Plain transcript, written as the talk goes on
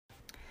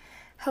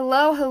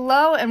Hello,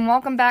 hello, and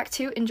welcome back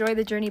to Enjoy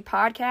the Journey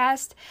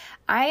podcast.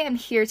 I am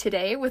here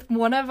today with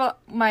one of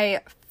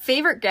my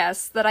favorite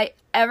guests that I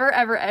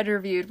ever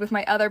interviewed with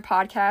my other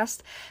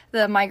podcast,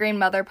 the Migraine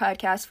Mother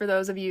podcast, for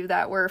those of you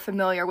that were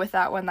familiar with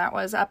that one that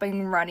was up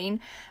and running.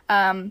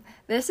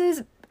 This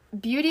is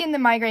Beauty and the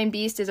Migraine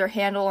Beast is our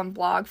handle and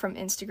blog from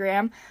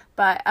Instagram.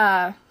 But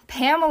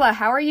Pamela,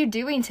 how are you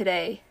doing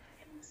today?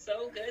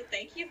 So good.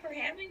 Thank you for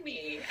having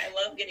me.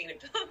 I love getting to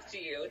talk to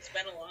you. It's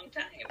been a long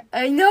time.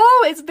 I know,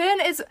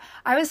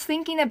 I was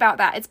thinking about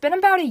that. It's been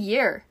about a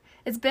year.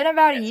 That's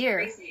a year.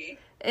 Crazy.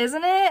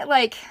 Isn't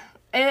it?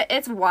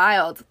 It's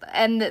wild.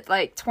 And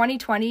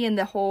 2020 and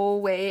the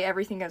whole way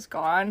everything has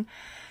gone.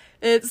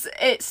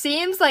 It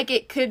seems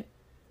like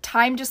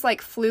time just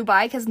flew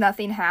by because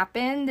nothing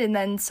happened, and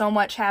then so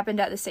much happened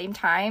at the same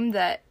time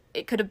that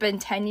it could have been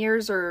 10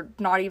 years or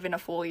not even a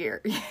full year,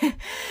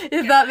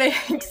 if that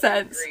makes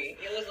sense. Agree.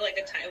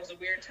 It was a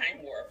weird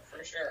time warp,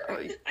 for sure.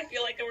 I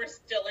feel like we're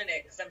still in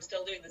it because I'm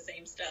still doing the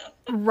same stuff.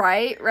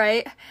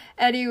 Right.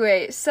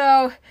 Anyway,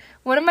 so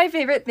one of my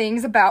favorite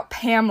things about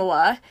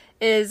Pamela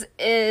is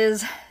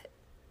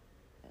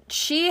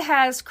she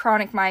has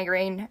chronic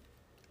migraine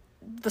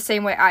the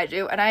same way I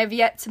do, and I have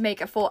yet to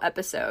make a full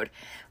episode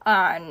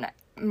on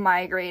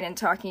migraine and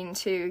talking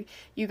to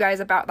you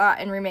guys about that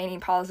and remaining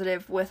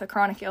positive with a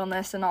chronic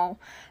illness and all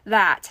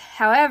that.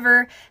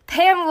 However,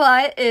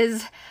 Pamela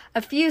is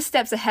a few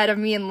steps ahead of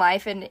me in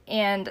life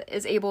and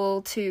is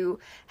able to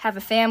have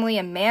a family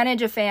and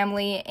manage a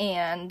family,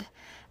 and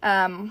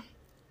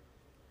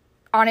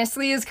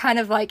honestly is kind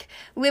of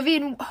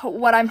living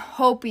what I'm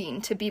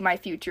hoping to be my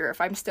future if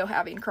I'm still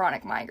having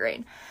chronic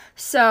migraine.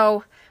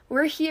 So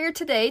we're here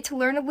today to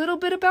learn a little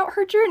bit about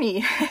her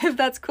journey, if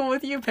that's cool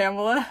with you,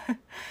 Pamela.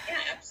 Yeah,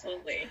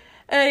 absolutely.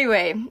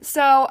 Anyway,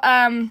 so,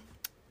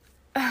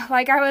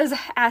 like I was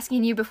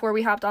asking you before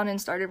we hopped on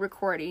and started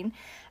recording,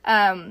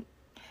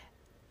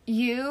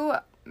 you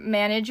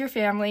manage your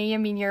family. I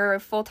mean, you're a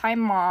full-time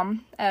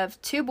mom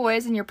of 2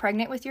 boys and you're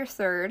pregnant with your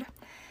 3rd.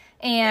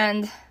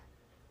 And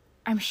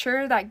I'm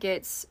sure that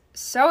gets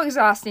so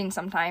exhausting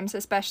sometimes,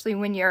 especially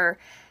when you're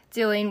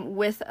dealing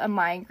with a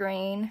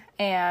migraine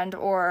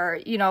or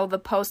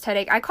the post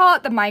headache. I call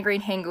it the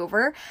migraine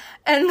hangover,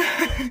 and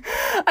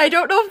I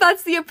don't know if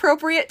that's the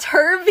appropriate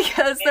term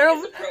because it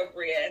is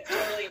appropriate. It's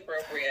totally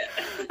appropriate.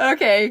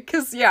 Okay,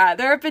 because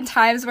there have been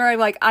times where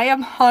I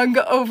am hung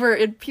over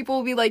and people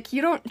will be like,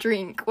 you don't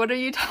drink, what are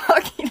you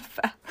talking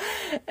about?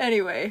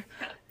 Anyway,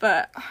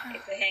 but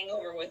it's a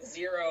hangover with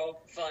zero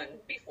fun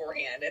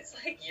beforehand. It's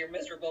like you're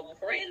miserable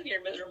beforehand and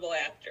you're miserable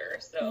after.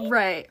 So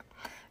right,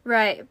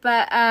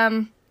 but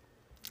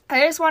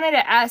I just wanted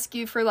to ask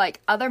you for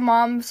other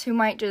moms who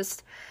might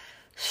just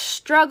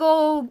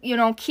struggle,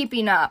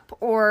 keeping up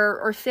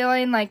or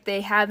feeling like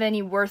they have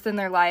any worth in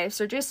their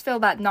lives or just feel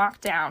that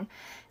knockdown.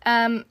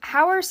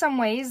 How are some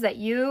ways that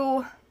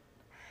you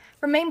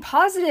remain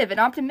positive and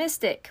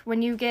optimistic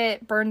when you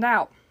get burned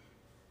out?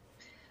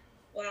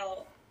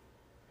 Well,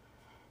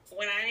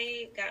 when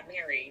I got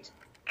married,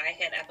 I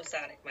had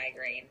episodic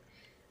migraine.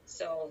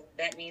 So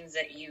that means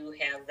that you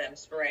have them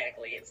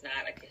sporadically. It's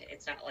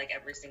not like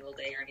every single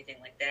day or anything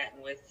like that.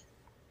 And with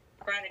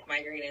chronic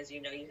migraine, as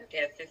you know, you have to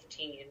have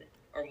 15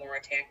 or more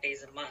attack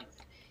days a month.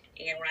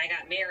 And when I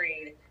got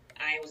married,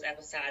 I was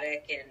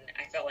episodic and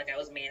I felt like I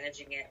was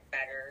managing it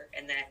better.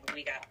 And then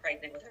we got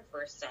pregnant with our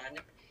first son.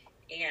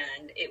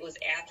 And it was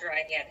after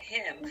I had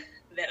him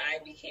that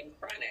I became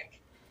chronic.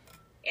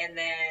 And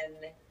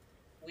then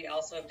we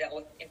also have dealt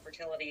with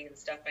infertility and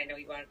stuff. I know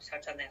you wanted to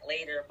touch on that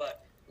later,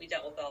 but we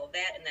dealt with all of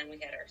that, and then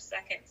we had our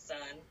second son,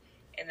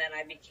 and then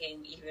I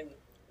became even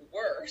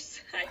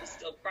worse. I was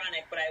still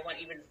chronic, but I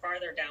went even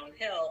farther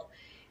downhill,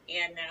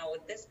 and now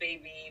with this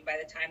baby, by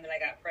the time that I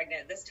got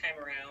pregnant this time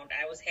around,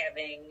 I was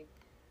having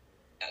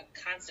a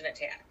constant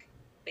attack,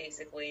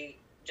 basically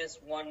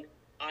just one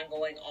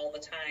ongoing all the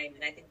time,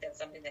 and I think that's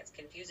something that's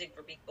confusing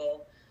for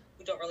people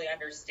who don't really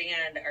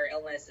understand our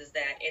illness, is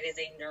that it is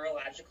a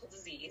neurological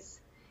disease.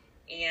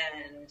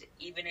 And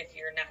even if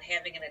you're not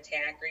having an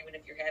attack or even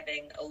if you're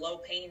having a low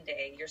pain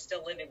day, you're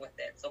still living with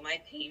it. So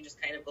my pain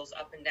just kind of goes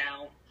up and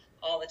down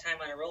all the time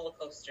on a roller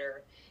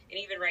coaster. And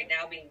even right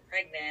now being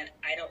pregnant,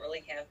 I don't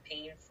really have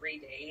pain-free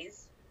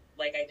days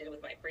like I did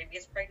with my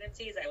previous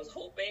pregnancies. I was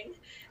hoping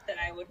that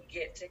I would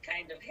get to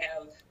kind of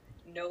have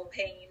no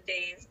pain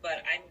days,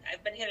 but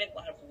I've been having a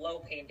lot of low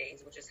pain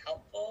days, which is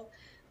helpful.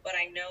 But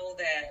I know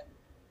that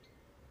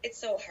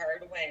it's so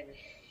hard when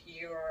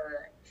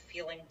you're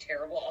feeling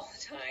terrible all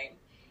the time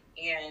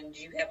and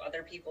you have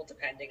other people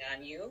depending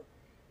on you,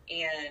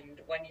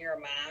 and when you're a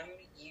mom,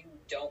 you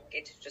don't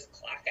get to just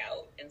clock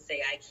out and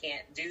say, I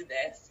can't do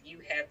this. You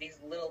have these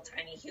little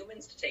tiny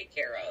humans to take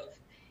care of,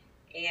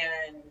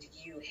 and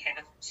you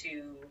have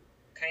to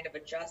kind of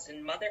adjust.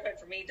 And motherhood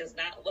for me does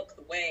not look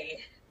the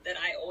way that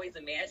I always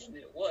imagined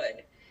it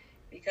would,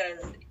 because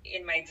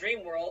in my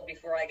dream world,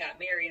 before I got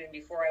married and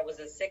before I was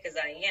as sick as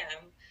I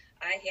am,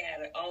 I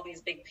had all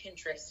these big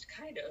Pinterest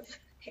kind of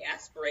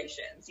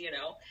aspirations,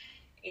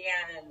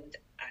 and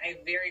I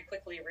very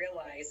quickly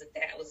realized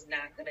that was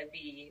not going to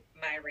be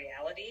my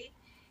reality.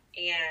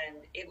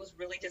 And it was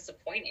really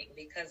disappointing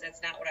because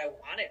that's not what I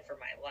wanted for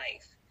my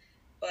life.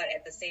 But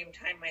at the same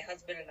time, my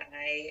husband and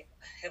I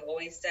have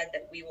always said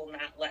that we will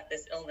not let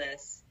this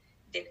illness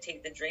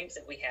dictate the dreams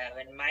that we have.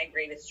 And my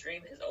greatest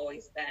dream has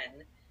always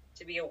been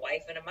to be a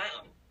wife and a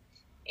mom.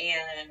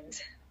 And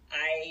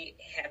I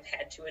have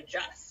had to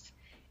adjust.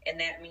 And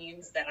that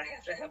means that I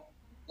have to have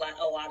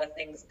a lot of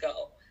things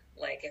go.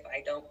 Like if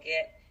I don't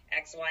get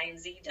X, Y, and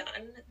Z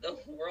done, the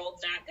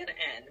world's not going to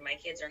end. My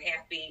kids are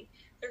happy.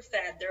 They're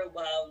fed. They're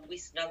loved. We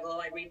snuggle.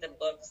 I read them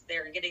books.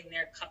 They're getting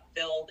their cup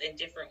filled in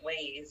different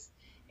ways.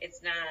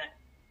 It's not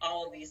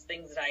all of these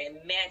things that I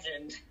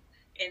imagined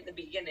in the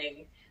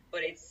beginning,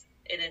 but it's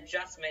an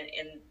adjustment,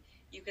 and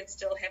you can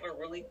still have a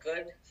really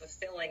good,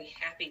 fulfilling,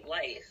 happy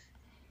life.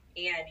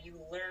 And you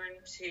learn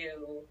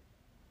to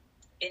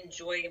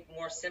enjoy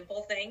more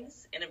simple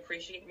things and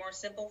appreciate more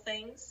simple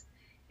things.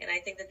 And I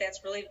think that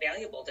that's really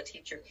valuable to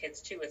teach your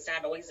kids too. It's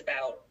not always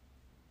about,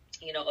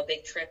 a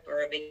big trip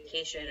or a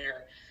vacation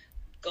or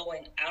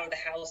going out of the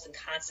house and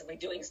constantly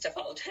doing stuff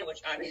all the time,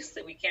 which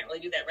obviously we can't really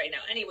do that right now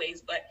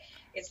anyways, but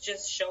it's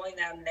just showing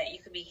them that you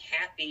can be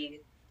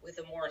happy with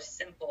a more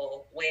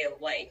simple way of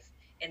life.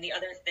 And the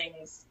other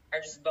things are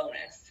just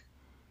bonus.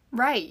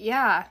 Right,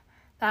 yeah.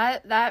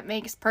 That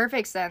makes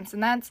perfect sense.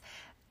 And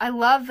I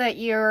love that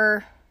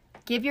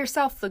give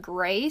yourself the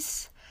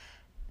grace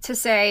to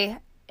say,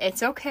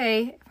 it's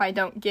okay if I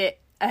don't get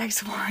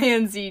X, Y,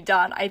 and Z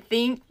done. I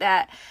think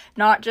that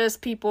not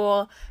just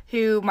people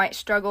who might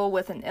struggle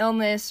with an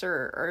illness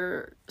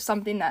or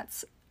something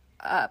that's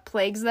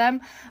plagues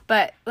them,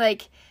 but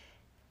like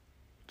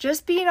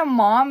just being a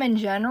mom in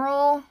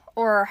general,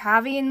 or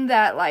having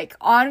that like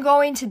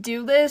ongoing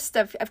to-do list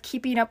of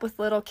keeping up with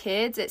little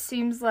kids, it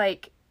seems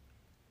like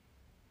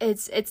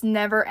it's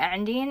never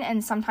ending.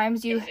 And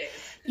sometimes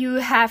you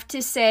have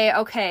to say,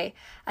 okay,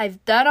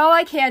 I've done all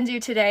I can do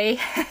today.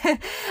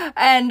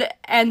 and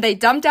they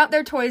dumped out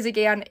their toys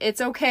again.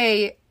 It's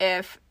okay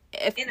if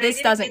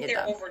this doesn't get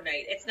done.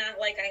 Overnight. It's not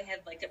like I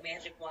had like a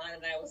magic wand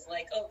and I was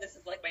like, oh, this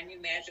is like my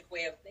new magic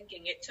way of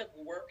thinking. It took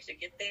work to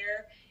get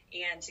there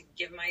and to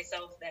give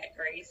myself that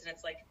grace. And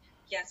it's like,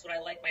 yes, would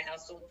I like my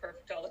house to look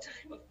perfect all the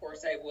time? Of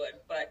course I would.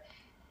 But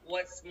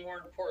what's more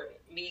important,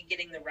 me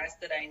getting the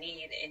rest that I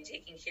need and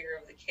taking care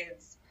of the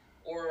kids,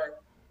 or,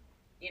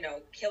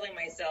 killing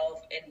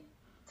myself and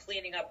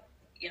cleaning up,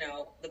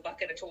 the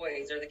bucket of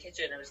toys or the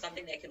kitchen or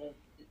something that can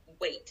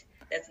wait.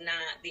 That's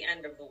not the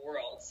end of the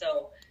world.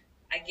 So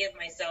I give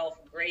myself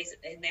grace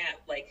in that,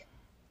 like,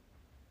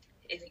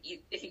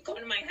 if you come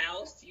to my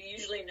house, you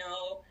usually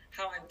know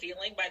how I'm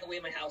feeling by the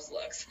way my house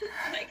looks.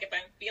 Like, if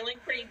I'm feeling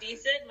pretty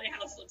decent, my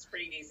house looks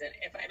pretty decent.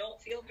 If I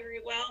don't feel very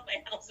well, my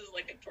house is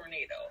like a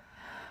tornado.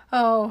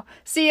 Oh,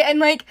 see, and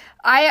like,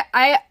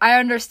 I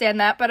understand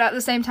that, but at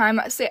the same time,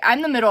 see,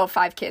 I'm the middle of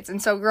 5 kids,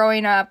 and so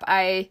growing up,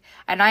 I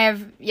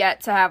have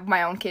yet to have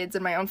my own kids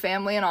and my own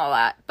family and all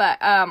that, but,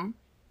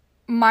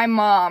 my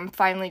mom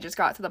finally just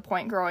got to the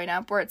point growing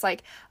up where it's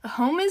like, a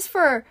home is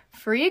for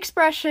free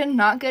expression,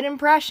 not good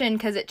impression,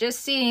 because it just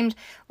seemed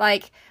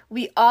like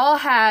we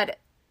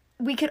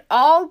could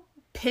all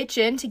pitch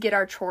in to get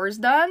our chores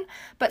done,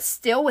 but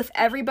still with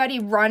everybody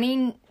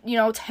running,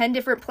 10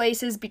 different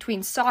places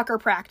between soccer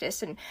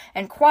practice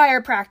and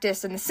choir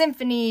practice and the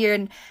symphony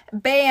and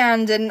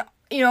band and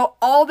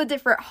all the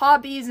different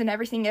hobbies and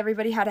everything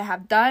everybody had to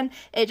have done.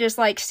 It just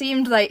like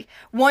seemed like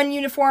one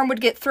uniform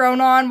would get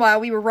thrown on while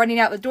we were running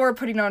out the door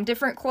putting on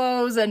different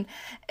clothes, and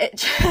it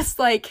just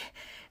like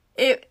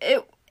it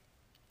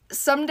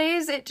some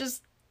days it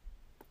just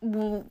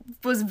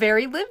was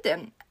very lived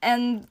in,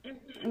 and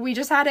we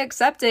just had to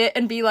accept it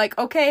and be like,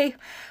 okay,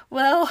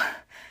 well,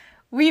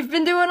 we've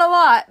been doing a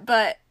lot,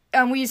 but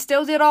we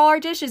still did all our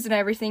dishes and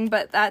everything,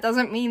 but that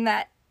doesn't mean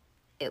that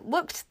it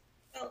looked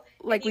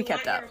like we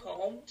kept up. You want your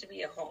home to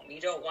be a home.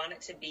 You don't want it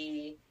to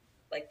be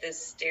like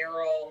this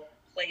sterile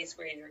place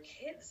where your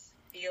kids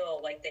feel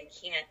like they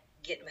can't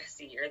get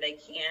messy or they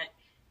can't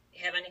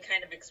have any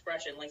kind of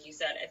expression. Like you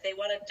said, if they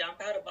want to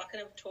dump out a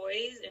bucket of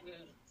toys and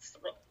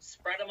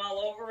spread them all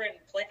over and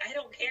play, I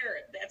don't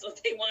care. That's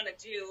what they want to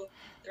do.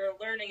 They're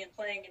learning and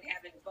playing and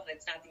having fun.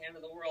 It's not the end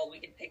of the world. We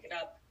can pick it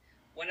up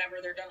whenever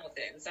they're done with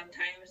it. And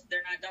sometimes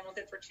they're not done with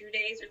it for 2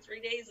 days or 3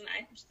 days, and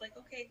I'm just like,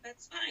 okay,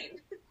 that's fine.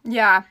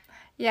 Yeah.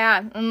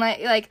 And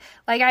like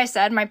I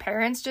said, my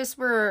parents just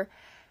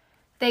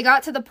they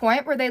got to the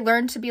point where they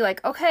learned to be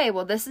like, okay,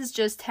 well, this is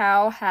just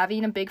how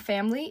having a big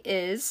family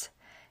is,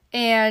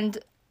 and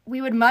we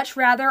would much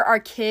rather our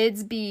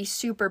kids be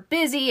super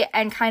busy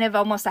and kind of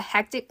almost a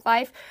hectic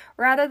life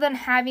rather than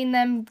having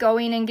them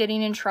going and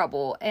getting in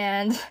trouble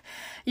and,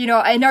 in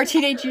our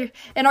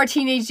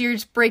teenage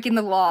years breaking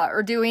the law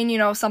or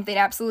doing, something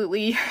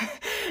absolutely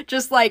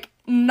just like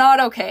not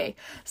okay.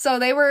 So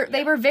they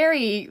were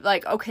very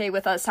like okay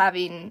with us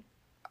having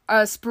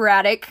a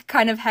sporadic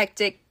kind of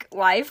hectic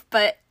life,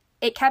 but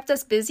it kept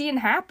us busy and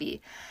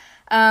happy.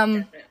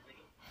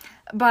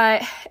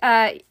 But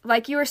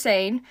like you were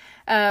saying,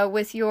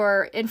 with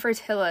your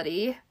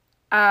infertility,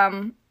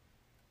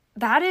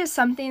 that is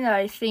something that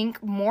I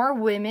think more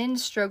women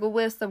struggle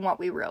with than what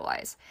we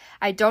realize.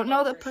 I don't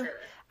know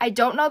I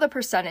don't know the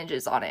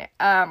percentages on it.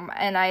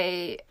 And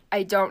I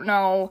don't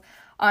know,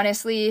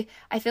 honestly.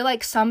 I feel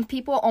like some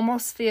people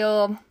almost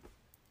feel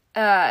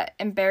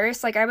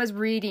embarrassed. Like I was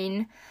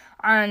reading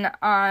on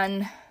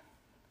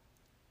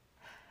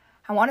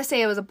I want to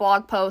say it was a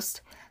blog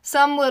post,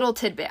 some little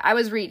tidbit I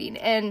was reading,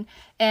 and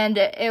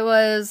it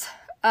was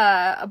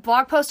a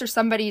blog post or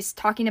somebody's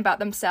talking about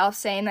themselves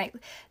saying that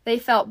they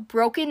felt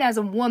broken as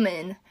a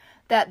woman,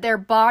 that their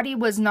body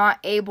was not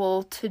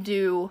able to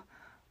do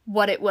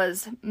what it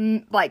was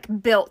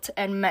like built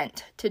and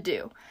meant to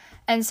do.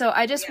 And so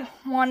I just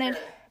wanted,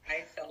 sure.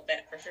 I felt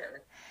that for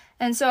sure.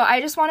 And so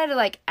I just wanted to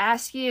like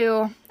ask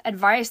you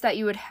advice that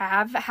you would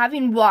have,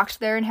 having walked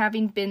there and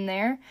having been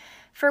there,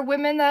 for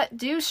women that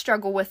do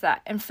struggle with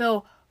that and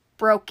feel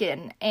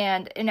broken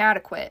and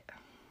inadequate.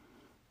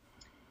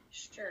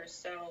 Sure.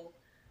 So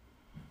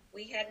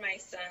we had my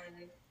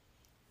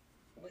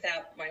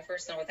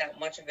first son without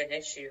much of an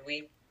issue.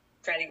 We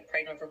tried to get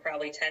pregnant for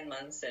probably 10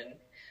 months. And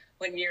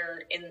when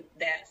you're in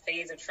that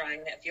phase of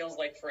trying, that feels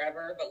like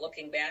forever. But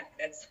looking back,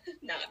 that's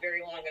not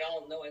very long at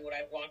all, knowing what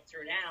I've walked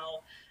through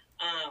now.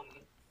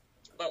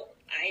 But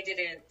I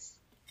didn't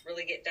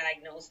really get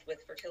diagnosed with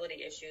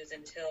fertility issues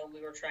until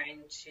we were trying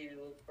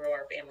to grow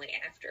our family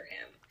after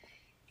him.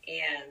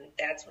 And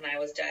that's when I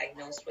was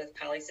diagnosed with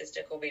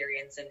polycystic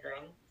ovarian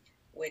syndrome,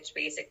 which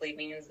basically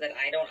means that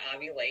I don't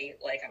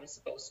ovulate like I'm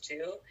supposed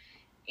to.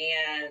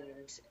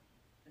 And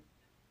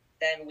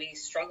then we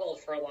struggled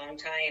for a long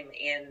time.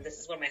 And this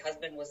is when my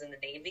husband was in the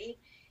Navy.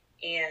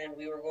 And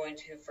we were going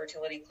to a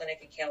fertility clinic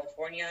in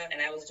California, and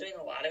I was doing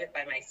a lot of it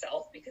by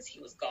myself because he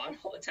was gone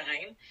all the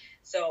time.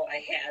 So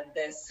I had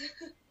this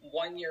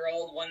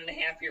 1-year-old,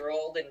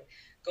 1.5-year-old, and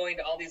going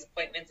to all these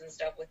appointments and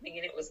stuff with me,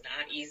 and it was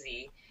not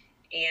easy.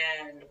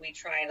 And we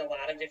tried a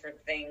lot of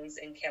different things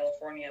in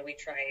California. We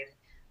tried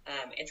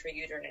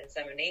intrauterine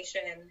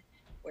insemination,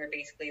 where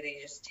basically they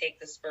just take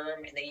the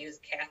sperm and they use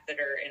a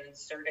catheter and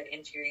insert it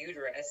into your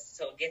uterus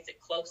so it gets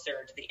it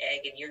closer to the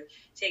egg, and you're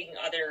taking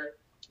other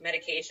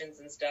medications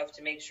and stuff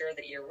to make sure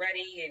that you're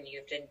ready. And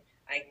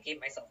I gave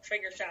myself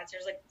trigger shots.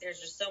 There's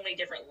just so many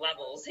different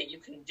levels that you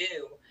can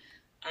do.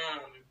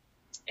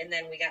 And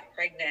then we got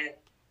pregnant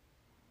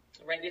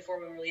right before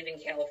we were leaving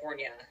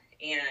California.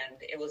 And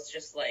it was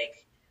just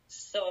like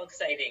so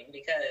exciting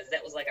because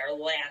that was like our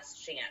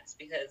last chance,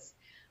 because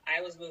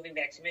I was moving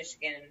back to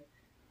Michigan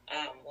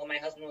while my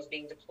husband was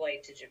being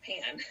deployed to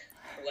Japan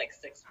for like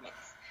 6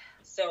 months.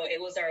 So it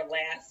was our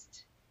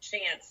last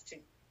chance to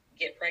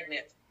get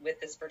pregnant with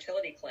this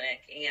fertility clinic,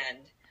 and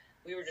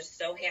we were just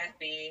so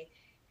happy.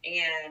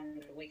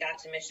 And we got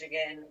to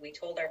Michigan. We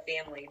told our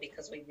family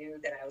because we knew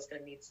that I was going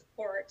to need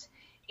support,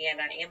 and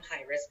I am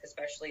high risk,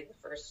 especially the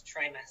first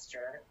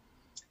trimester.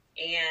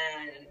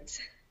 And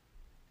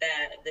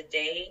the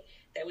day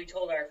that we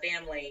told our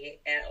family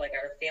at like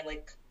our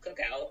family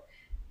cookout,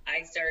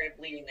 I started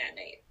bleeding that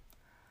night.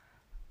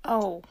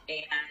 Oh.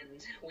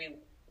 And we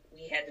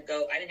had to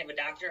go. I didn't have a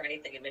doctor or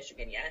anything in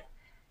Michigan yet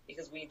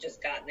because we had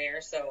just gotten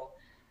there. So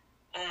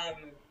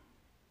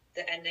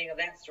the ending of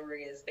that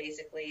story is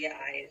basically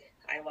I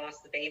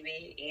lost the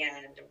baby,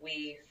 and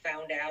we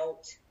found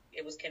out,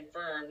 it was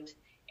confirmed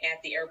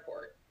at the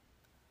airport.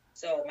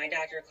 So my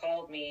doctor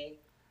called me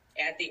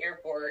at the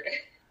airport,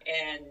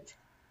 and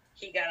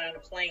he got on a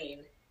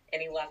plane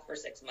and he left for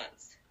 6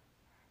 months.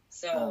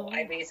 So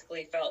I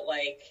basically felt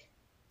like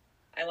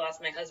I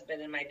lost my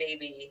husband and my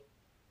baby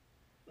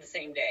the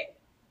same day.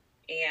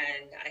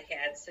 And I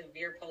had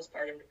severe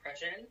postpartum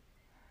depression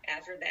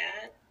after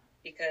that,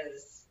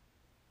 because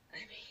I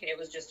mean, it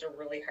was just a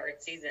really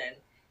hard season.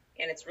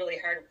 And it's really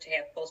hard to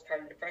have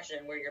postpartum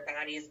depression where your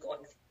body is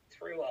going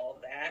through all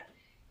of that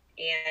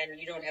and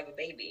you don't have a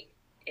baby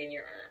in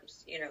your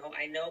arms. You know,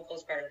 I know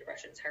postpartum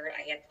depression is hard.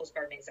 I had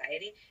postpartum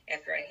anxiety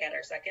after I had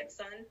our second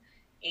son,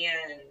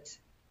 and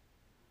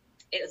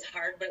it was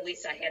hard, but at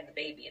least I had the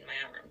baby in my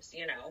arms,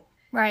 you know?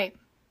 Right.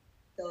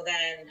 So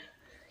then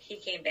he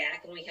came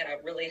back, and we had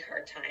a really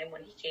hard time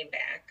when he came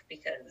back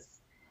because,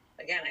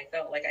 again, I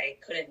felt like I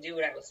couldn't do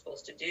what I was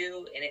supposed to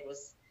do, and it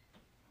was,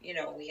 you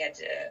know, we had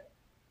to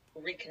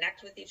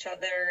reconnect with each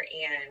other,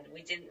 and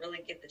we didn't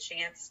really get the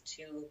chance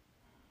to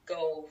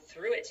go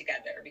through it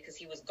together because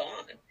he was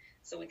gone.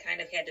 So we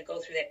kind of had to go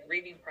through that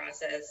grieving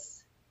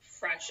process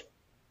fresh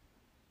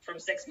from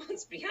 6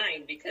 months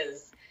behind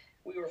because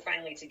we were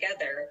finally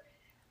together.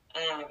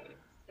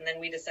 And then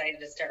we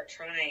decided to start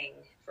trying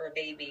for a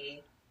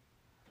baby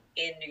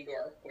in New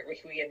York, where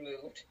we had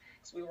moved,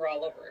 because we were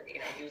all over, you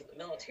know, he was in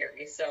the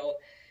military. So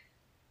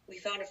we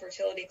found a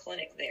fertility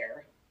clinic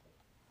there,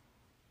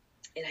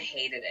 and I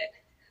hated it.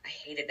 I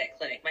hated that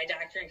clinic. My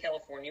doctor in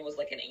California was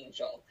like an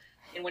angel.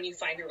 And when you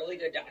find a really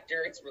good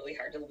doctor, it's really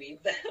hard to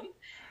leave them.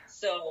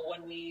 So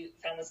when we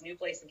found this new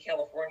place in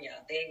California,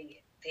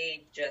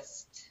 it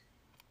just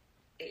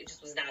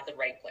was not the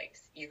right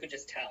place. You could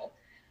just tell.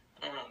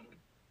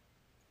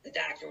 The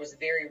doctor was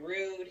very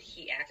rude.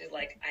 He acted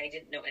like I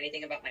didn't know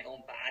anything about my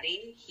own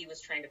body. He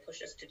was trying to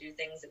push us to do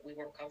things that we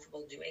weren't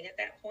comfortable doing at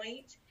that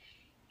point.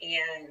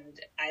 And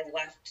I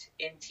left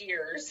in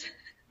tears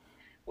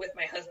with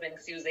my husband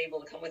because he was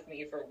able to come with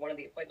me for one of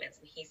the appointments.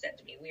 And he said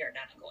to me, "We are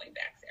not going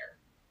back there.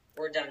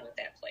 We're done with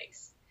that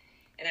place."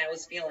 And I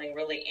was feeling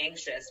really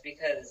anxious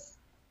because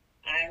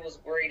I was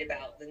worried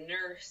about the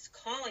nurse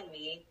calling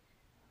me,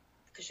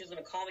 because she was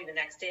going to call me the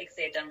next day because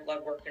they had done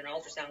blood work and an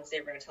ultrasound, because they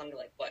were going to tell me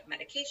like what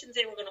medications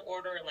they were going to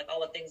order and like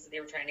all the things that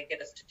they were trying to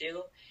get us to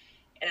do.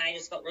 And I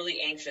just felt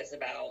really anxious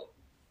about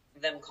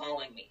them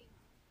calling me.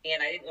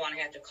 And I didn't want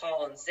to have to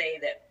call and say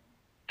that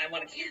I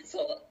want to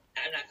cancel,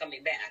 I'm not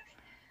coming back.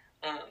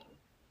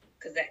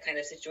 Because that kind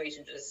of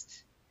situation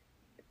just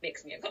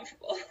makes me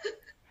uncomfortable.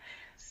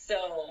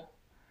 So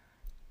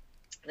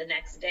the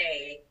next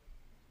day,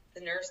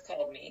 the nurse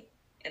called me,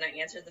 and I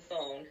answered the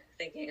phone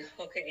thinking,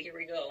 okay, here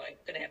we go. I'm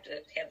going to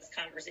have this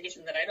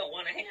conversation that I don't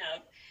want to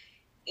have.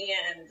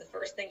 And the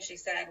first thing she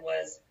said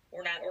was,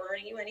 "We're not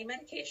ordering you any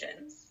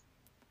medications."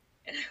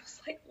 And I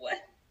was like, what?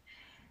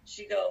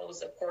 She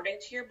goes, "According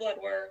to your blood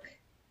work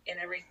and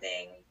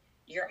everything,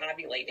 you're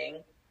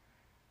ovulating.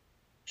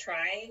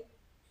 Try,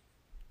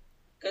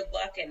 good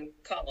luck, and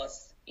call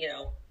us,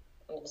 and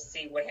we'll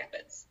see what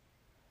happens."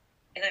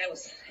 And I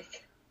was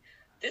like,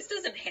 this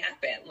doesn't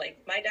happen.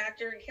 Like, my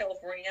doctor in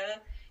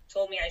California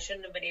told me I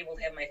shouldn't have been able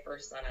to have my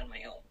first son on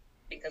my own,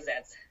 because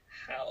that's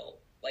how,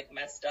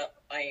 messed up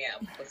I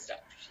am with stuff.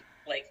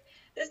 Like,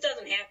 this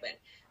doesn't happen.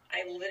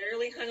 I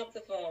literally hung up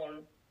the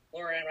phone.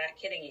 Lauren, I'm not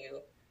kidding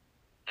you.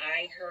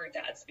 I heard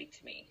God speak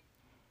to me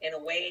in a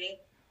way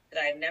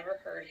that I've never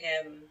heard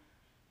him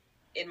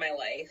in my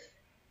life.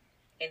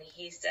 And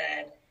he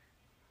said,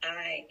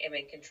 "I am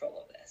in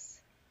control of this.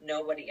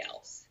 Nobody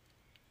else.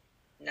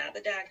 Not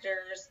the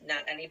doctors,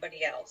 not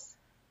anybody else.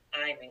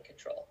 I'm in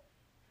control.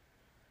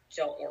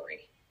 Don't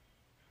worry."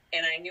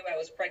 And I knew I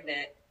was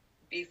pregnant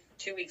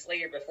 2 weeks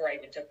later before I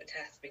even took the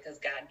test, because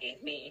God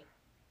gave me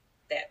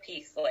that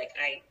peace.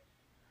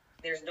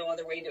 There's no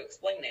other way to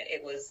explain it.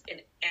 It was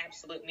an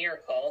absolute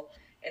miracle.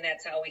 And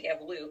that's how we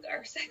have Luke,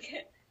 our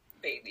second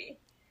baby.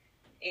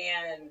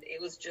 And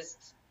it was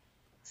just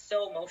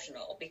so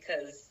emotional,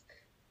 because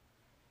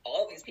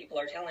all these people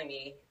are telling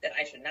me that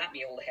I should not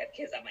be able to have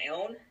kids on my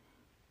own,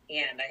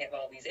 and I have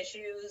all these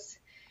issues.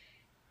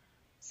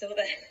 So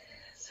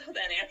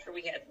then after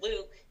we had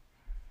Luke,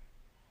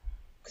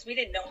 because we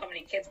didn't know how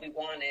many kids we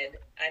wanted.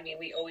 I mean,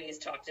 we always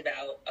talked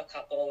about a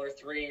couple or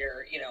three,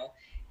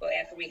 but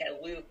after we had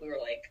Luke, we were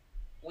like,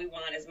 we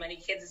want as many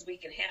kids as we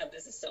can have.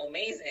 This is so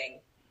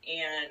amazing.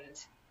 And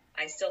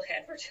I still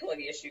had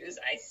fertility issues.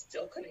 I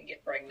still couldn't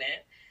get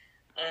pregnant.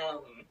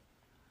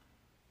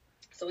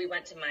 So we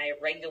went to my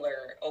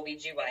regular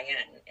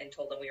OBGYN and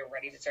told them we were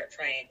ready to start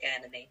trying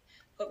again. And they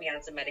put me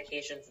on some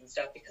medications and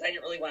stuff, because I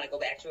didn't really want to go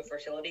back to a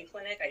fertility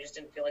clinic. I just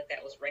didn't feel like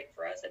that was right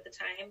for us at the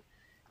time.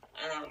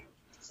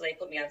 So they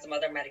put me on some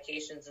other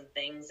medications and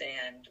things,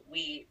 and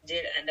we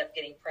did end up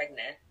getting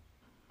pregnant,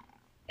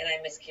 and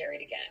I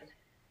miscarried again.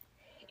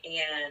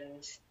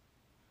 And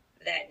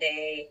that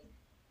day,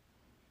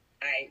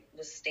 I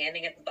was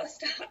standing at the bus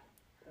stop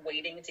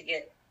waiting to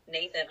get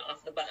Nathan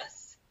off the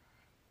bus,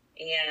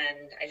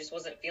 and I just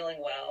wasn't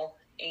feeling well.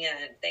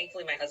 And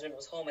thankfully my husband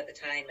was home at the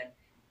time, and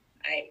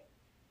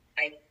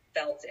I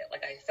felt it,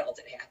 I felt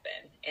it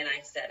happen. And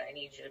I said, "I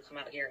need you to come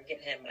out here and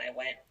get him." And I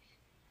went,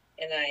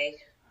 and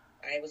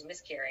I was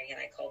miscarrying, and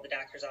I called the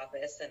doctor's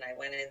office, and I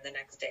went in the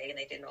next day, and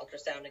they did an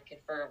ultrasound and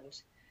confirmed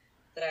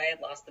that I had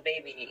lost the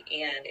baby.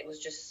 And it was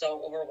just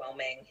so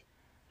overwhelming,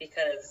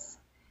 because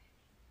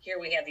here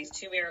we have these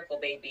two miracle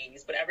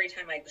babies, but every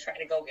time I try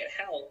to go get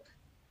help,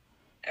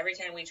 every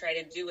time we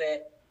try to do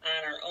it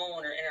on our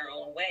own or in our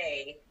own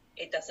way,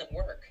 it doesn't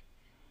work.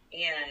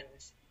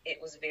 And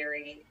it was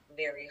very,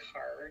 very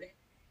hard.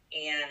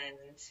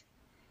 And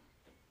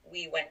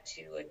we went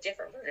to a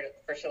different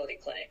fertility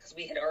clinic, because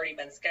we had already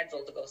been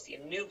scheduled to go see a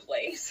new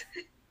place.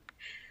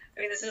 I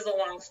mean, this is a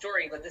long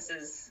story, but this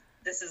is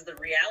the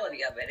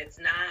reality of it. It's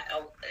not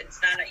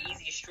an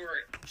easy,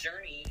 short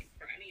journey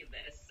for any of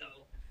this. So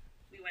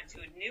we went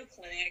to a new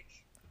clinic.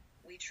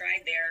 We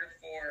tried there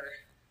for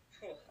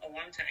a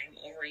long time,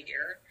 over a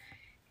year,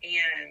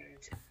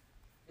 and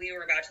we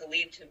were about to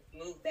leave to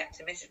move back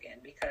to Michigan,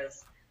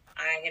 because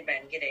I had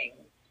been getting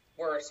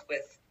worse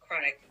with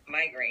chronic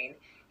migraine,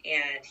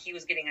 and he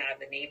was getting out of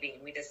the Navy,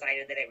 and we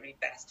decided that it would be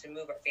best to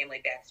move our family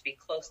back, to be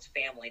close to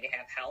family, to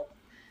have help.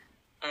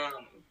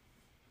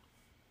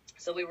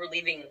 So we were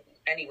leaving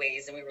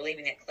anyways, and we were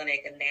leaving that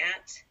clinic, and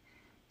that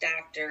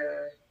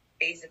doctor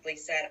basically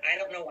said, "I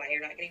don't know why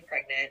you're not getting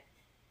pregnant."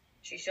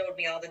 She showed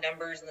me all the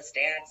numbers and the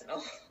stats and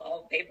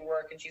all the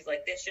paperwork, and she's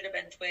like, "This should have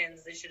been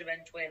twins, this should have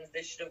been twins,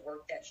 this should have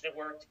worked, that should have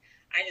worked.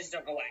 I just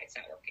don't know why it's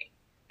not working."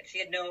 And she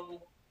had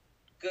no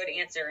good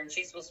answer, and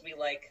she's supposed to be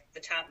the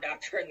top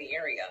doctor in the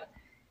area.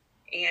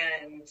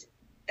 And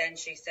then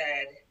she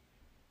said,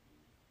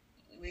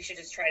 "We should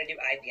just try to do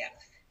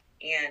IVF."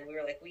 And we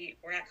were like,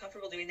 we're not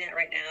comfortable doing that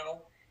right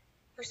now.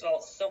 First of all,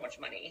 it's so much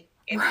money.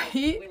 And right?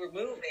 We were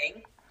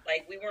moving.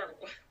 We weren't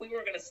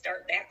going to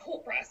start that whole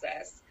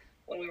process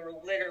when we were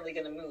literally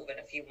going to move in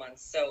a few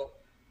months. So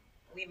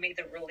we made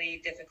the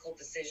really difficult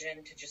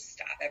decision to just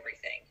stop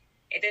everything.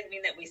 It didn't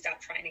mean that we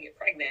stopped trying to get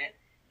pregnant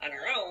on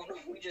our own.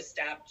 We just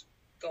stopped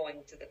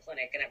going to the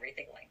clinic and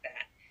everything like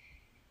that.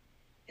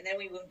 And then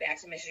we moved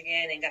back to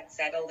Michigan and got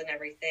settled and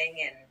everything.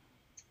 And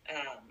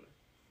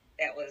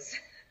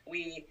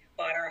we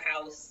bought our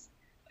house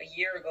a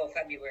year ago,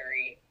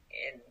 February,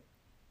 in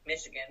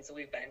Michigan. So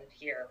we've been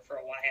here for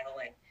a while.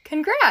 And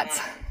congrats.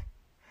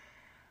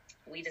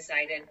 We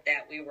decided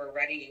that we were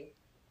ready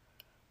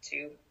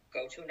to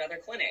go to another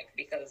clinic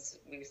because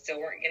we still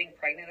weren't getting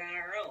pregnant on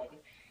our own.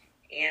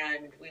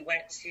 And we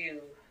went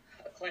to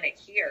a clinic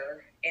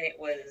here, and it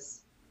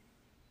was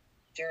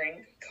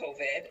during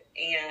COVID,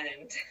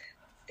 and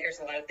there's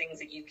a lot of things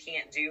that you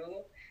can't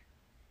do.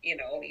 You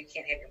know, you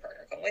can't have your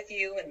partner come with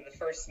you. And the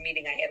first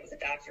meeting I had with the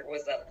doctor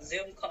was a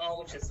Zoom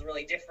call, which is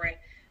really different.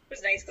 It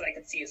was nice because I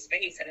could see his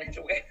face. I didn't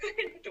have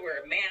to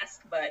wear a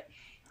mask, but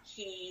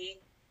he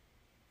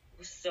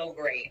was so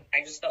great.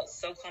 I just felt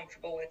so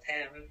comfortable with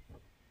him.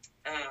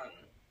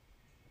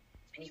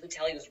 And you could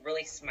tell he was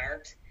really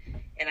smart.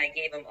 And I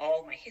gave him all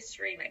of my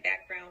history, my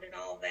background, and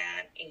all of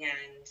that.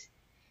 And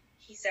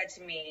he said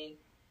to me,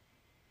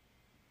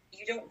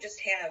 you don't just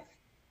have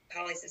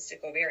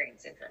polycystic ovarian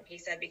syndrome. He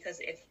said,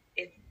 because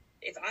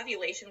if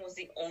ovulation was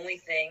the only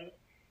thing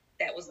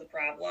that was the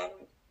problem,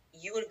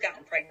 you would have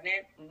gotten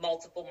pregnant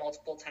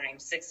multiple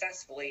times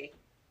successfully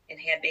and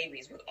had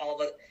babies with all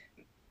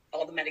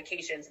the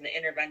medications and the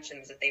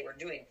interventions that they were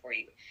doing for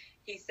you.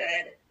 He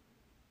said,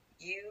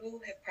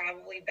 you have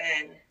probably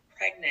been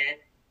pregnant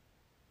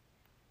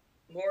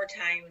more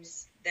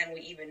times than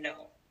we even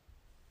know,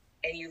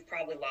 and you've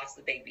probably lost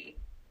the baby,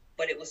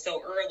 but it was so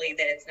early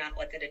that it's not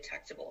like a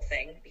detectable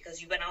thing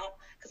because I've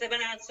been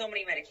on so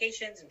many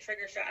medications and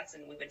trigger shots,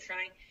 and we've been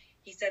trying.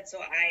 He said, so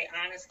I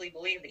honestly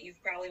believe that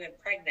you've probably been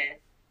pregnant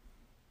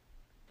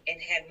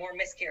and had more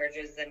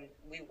miscarriages than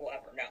we will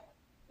ever know,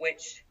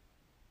 which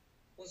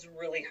was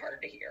really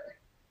hard to hear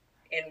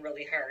and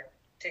really hard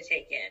to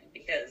take in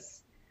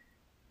because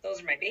those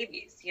are my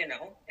babies, you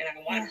know, and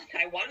I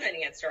want an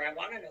answer. I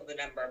want to know the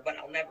number, but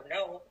I'll never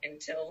know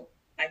until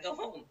I go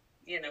home.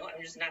 You know,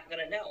 I'm just not going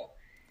to know.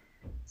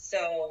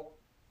 So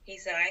he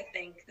said, I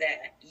think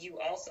that you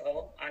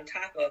also, on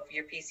top of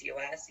your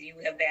PCOS, you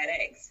have bad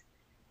eggs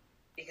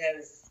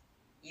because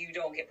you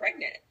don't get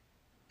pregnant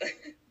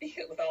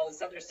with all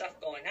this other stuff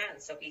going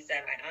on. So he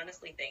said, I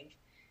honestly think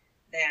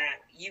that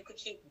you could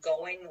keep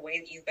going the way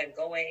that you've been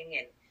going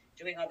and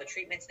doing all the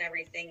treatments and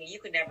everything, and you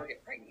could never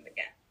get pregnant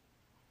again.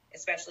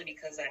 Especially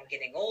because I'm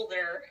getting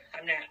older.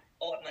 I'm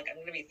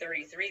going to be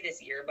 33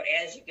 this year, but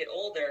as you get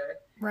older,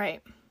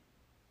 right,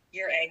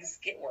 your eggs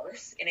get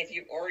worse. And if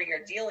you're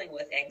dealing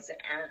with eggs that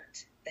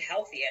aren't the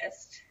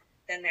healthiest,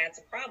 then that's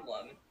a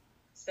problem.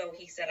 So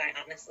he said, I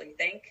honestly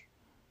think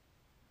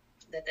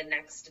that the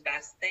next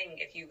best thing,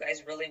 if you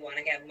guys really want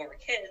to have more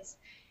kids,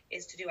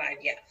 is to do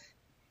IVF.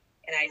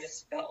 And I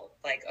just felt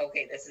like,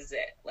 okay, this is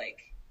it.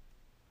 Like,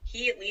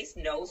 he at least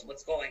knows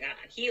what's going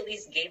on. He at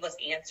least gave us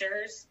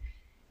answers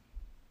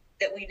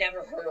that we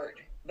never heard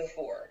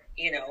before.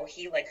 You know,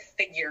 he like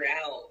figured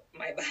out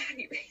my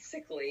body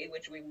basically,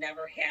 which we've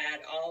never had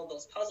all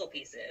those puzzle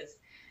pieces.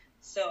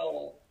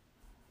 So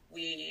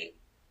we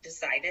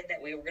decided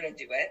that we were going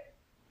to do it.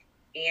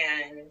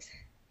 And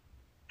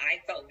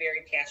I felt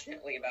very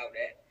passionately about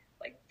it.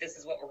 Like, this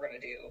is what we're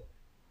going to do.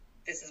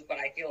 This is what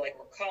I feel like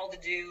we're called to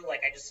do.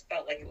 Like, I just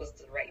felt like it was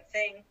the right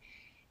thing.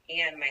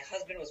 And my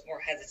husband was more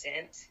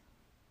hesitant.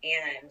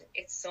 And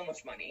it's so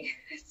much money.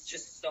 It's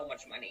just so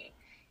much money.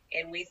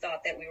 And we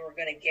thought that we were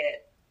going to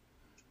get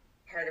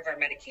part of our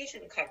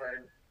medication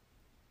covered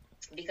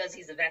because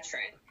he's a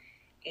veteran.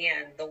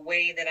 And the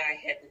way that I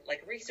had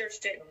like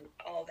researched it and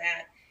all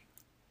that,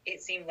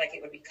 it seemed like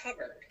it would be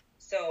covered.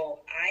 So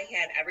I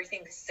had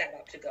everything set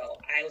up to go.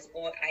 I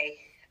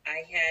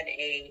had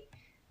a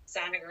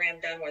sonogram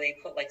done where they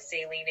put like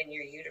saline in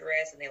your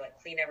uterus and they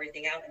like clean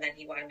everything out. And then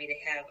he wanted me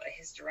to have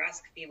a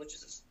hysteroscopy, which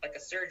is like a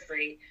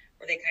surgery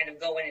where they kind of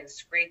go in and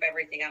scrape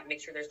everything out and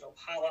make sure there's no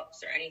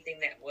polyps or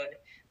anything that would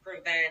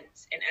prevent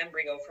an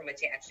embryo from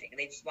attaching. And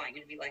they just want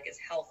you to be like as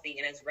healthy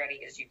and as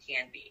ready as you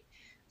can be.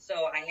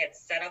 So I had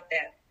set up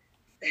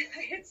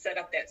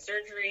that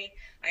surgery.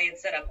 I had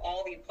set up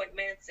all the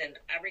appointments and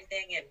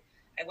everything. And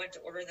I went to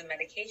order the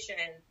medication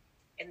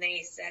and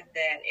they said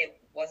that it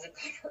wasn't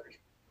covered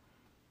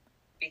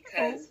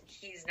because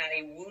he's not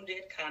a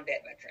wounded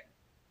combat veteran.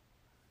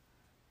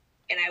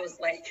 And I was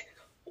like,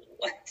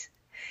 what?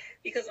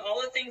 Because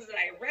all the things that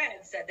I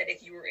read said that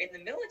if you were in the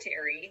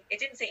military,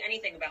 it didn't say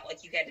anything about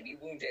like you had to be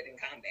wounded in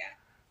combat.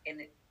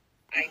 And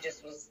I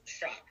just was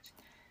shocked.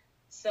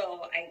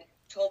 So I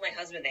told my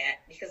husband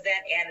that because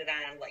that added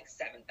on like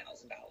 $7,000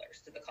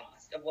 to the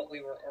cost of what we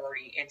were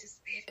already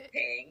anticipating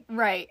paying.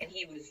 Right. And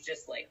he was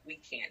just like, we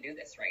can't do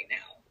this right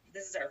now.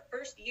 This is our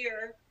first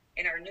year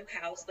in our new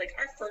house. Like,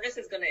 our furnace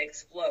is going to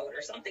explode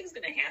or something's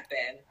going to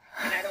happen.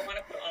 And I don't want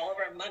to put all of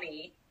our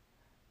money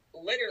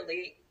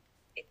literally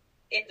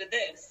into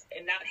this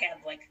and not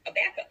have like a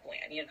backup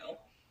plan, you know?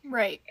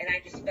 Right. And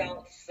I just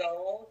felt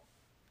so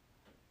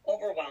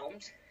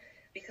overwhelmed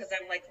because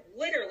I'm like,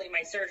 literally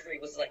my surgery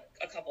was like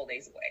a couple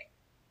days away.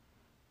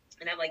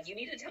 And I'm like, you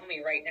need to tell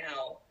me right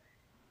now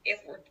if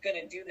we're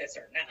going to do this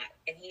or not.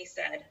 And he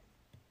said,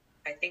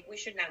 I think we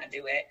should not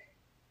do it.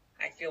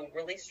 I feel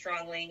really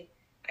strongly.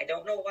 I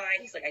don't know why.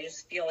 He's like, I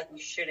just feel like we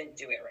shouldn't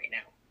do it right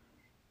now.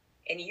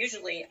 And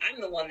usually I'm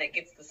the one that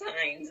gets the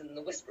signs and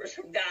the whispers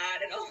from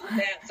God and all of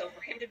that. So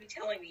for him to be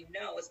telling me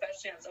no,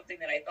 especially on something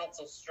that I felt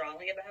so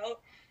strongly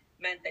about,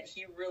 meant that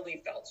he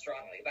really felt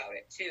strongly about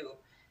it too.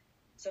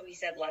 So he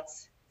said,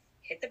 let's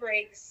hit the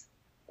brakes.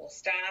 We'll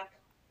stop.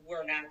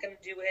 We're not going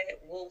to do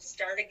it. We'll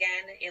start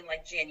again in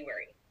like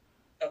January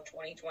of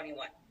 2021,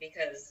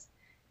 because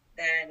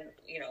then,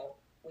 you know,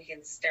 we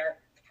can start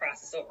the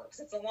process over. Because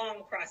it's a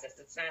long process.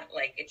 It's not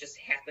like it just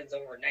happens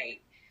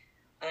overnight.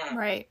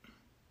 Right.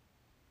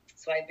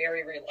 So I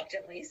very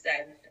reluctantly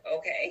said,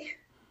 okay,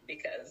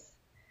 because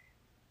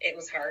it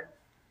was hard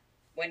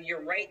when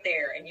you're right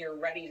there and you're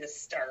ready to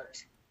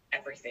start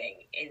everything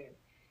and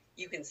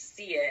you can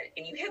see it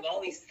and you have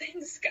all these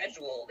things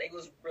scheduled. It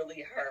was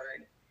really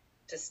hard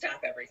to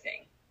stop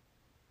everything.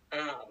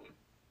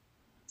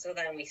 So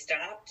then we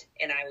stopped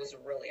and I was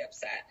really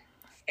upset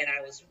and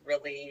I was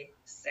really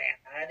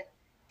sad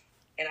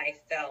and I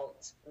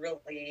felt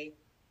really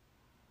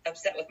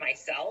upset with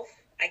myself.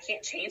 I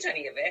can't change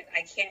any of it.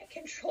 I can't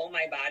control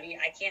my body.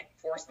 I can't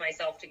force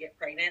myself to get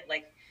pregnant.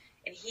 Like,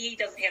 and he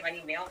doesn't have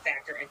any male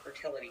factor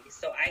infertility.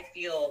 So I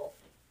feel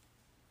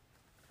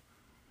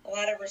a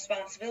lot of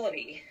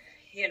responsibility,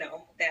 you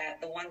know, that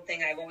the one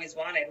thing I've always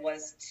wanted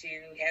was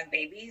to have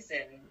babies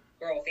and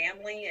grow a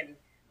family, and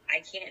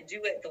I can't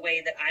do it the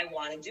way that I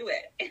want to do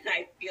it. And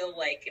I feel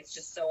like it's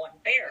just so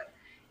unfair.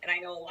 And I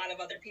know a lot of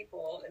other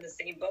people in the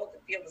same boat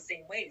that feel the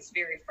same way. It's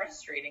very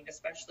frustrating,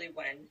 especially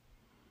when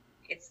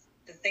it's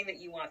the thing that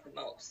you want the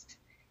most.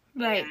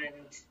 Right.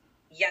 And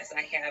yes,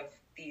 I have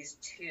these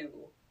two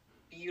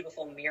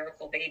beautiful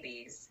miracle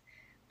babies,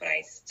 but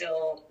I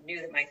still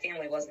knew that my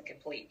family wasn't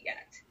complete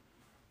yet.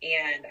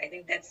 And I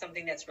think that's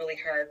something that's really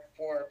hard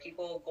for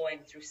people going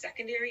through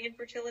secondary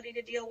infertility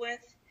to deal with,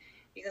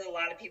 because a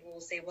lot of people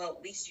will say, well,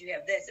 at least you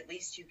have this, at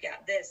least you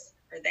got this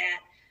or that,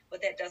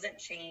 but that doesn't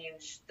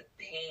change the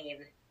pain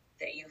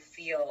that you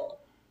feel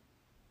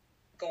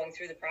going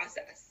through the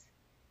process.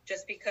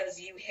 Just because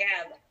you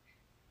have,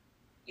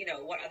 you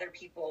know, what other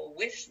people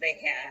wish they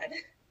had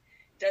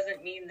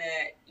doesn't mean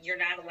that you're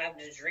not allowed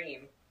to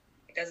dream.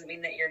 It doesn't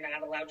mean that you're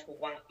not allowed to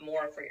want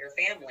more for your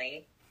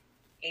family.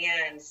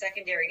 And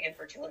secondary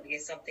infertility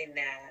is something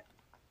that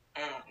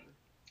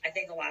I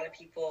think a lot of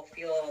people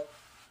feel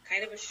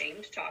kind of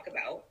ashamed to talk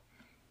about,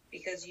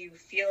 because you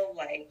feel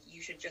like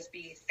you should just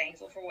be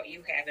thankful for what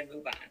you have and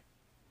move on.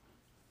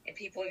 And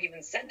people have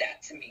even said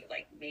that to me,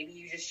 like, maybe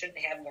you just shouldn't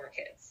have more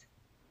kids.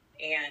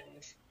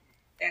 And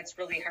that's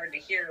really hard to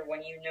hear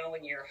when you know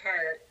in your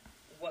heart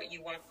what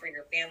you want for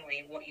your family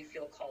and what you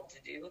feel called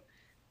to do.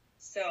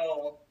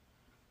 So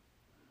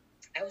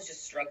I was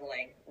just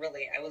struggling,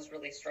 really. I was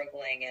really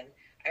struggling. And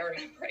I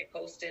remember I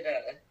posted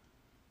a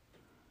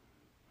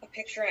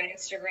picture on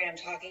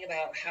Instagram talking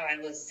about how I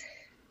was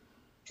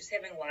just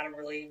having a lot of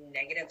really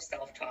negative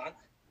self-talk,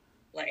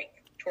 like,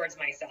 towards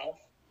myself.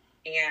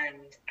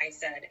 And I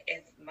said,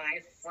 if my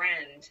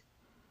friend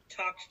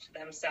talked to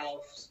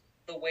themselves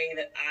the way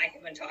that I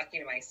have been talking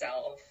to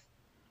myself,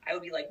 I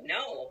would be like,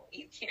 no,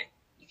 you can't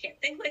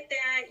think like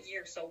that.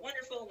 You're so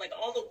wonderful. Like,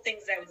 all the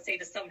things I would say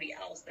to somebody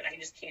else that I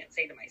just can't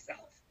say to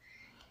myself.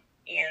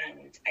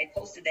 And I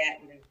posted that,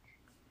 and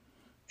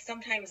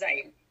sometimes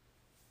I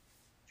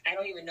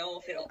don't even know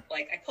if it'll,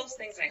 like, I post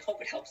things and I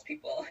hope it helps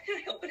people.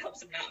 I hope it helps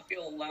them not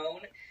feel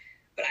alone.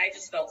 But I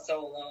just felt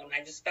so alone.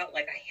 I just felt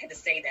like I had to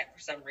say that for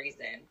some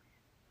reason.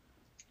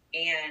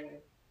 And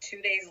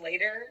 2 days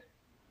later,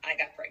 I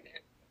got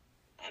pregnant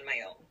on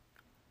my own.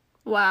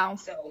 Wow.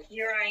 So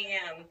here I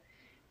am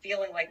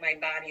feeling like my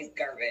body's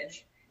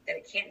garbage, that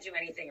it can't do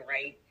anything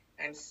right.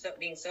 I'm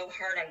being so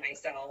hard on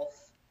myself,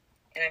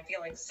 and I'm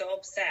feeling so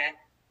upset,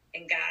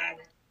 and God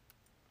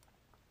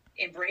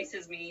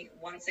embraces me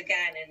once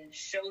again and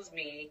shows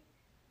me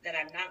that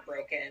I'm not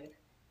broken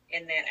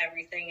and that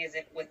everything is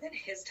within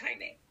His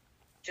timing,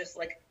 just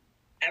like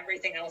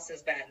everything else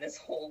has been this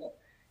whole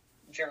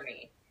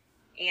journey.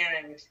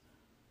 And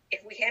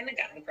if we hadn't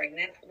gotten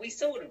pregnant, we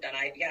still would have done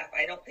IVF.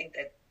 I don't think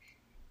that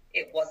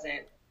it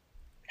wasn't,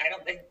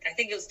 I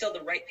think it was still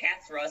the right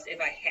path for us if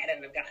I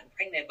hadn't have gotten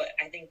pregnant, but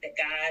I think that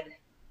God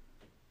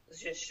was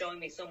just showing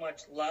me so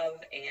much love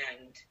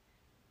and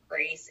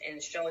grace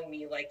and showing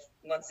me, like,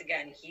 once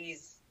again,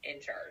 He's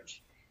in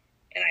charge.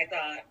 And I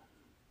thought,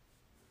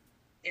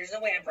 there's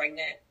no way I'm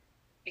pregnant,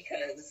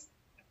 because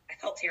I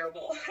felt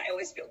terrible. I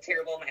always feel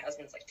terrible. My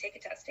husband's like, take a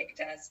test,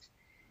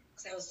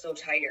 because I was so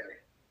tired.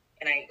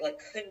 And I, like,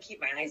 couldn't keep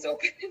my eyes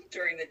open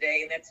during the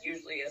day, and that's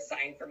usually a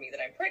sign for me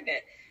that I'm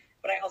pregnant.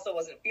 But I also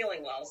wasn't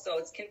feeling well, so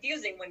it's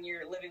confusing when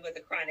you're living with a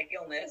chronic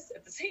illness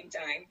at the same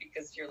time,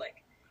 because you're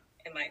like,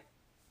 am I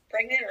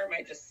pregnant or am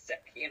I just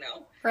sick, you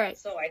know? Right.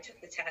 So I took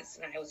the test,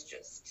 and I was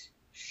just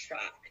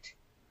shocked,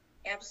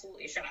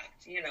 absolutely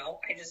shocked, you know?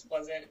 I just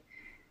wasn't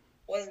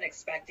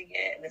expecting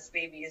it, and this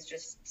baby is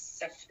just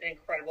such an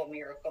incredible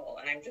miracle,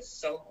 and I'm just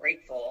so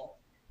grateful.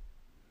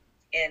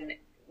 And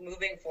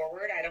moving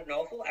forward, I don't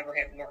know if we'll ever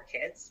have more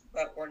kids,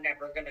 but we're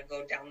never going to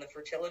go down the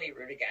fertility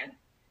route again.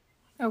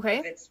 Okay.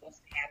 If it's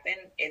supposed to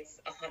happen, it's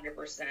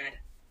 100%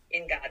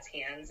 in God's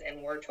hands,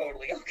 and we're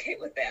totally okay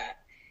with that.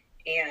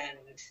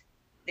 And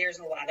there's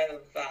a lot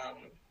of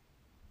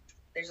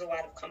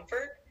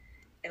comfort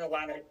and a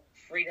lot of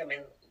freedom in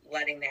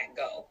letting that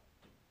go,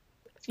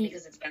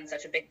 because it's been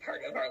such a big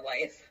part of our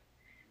life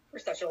for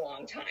such a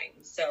long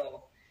time.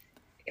 So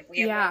if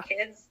we have more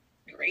kids,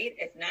 great.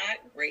 If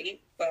not,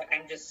 great. But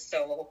I'm just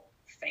so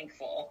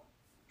thankful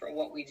for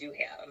what we do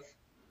have.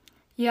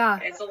 Yeah.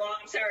 And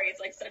it's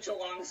like such a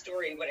long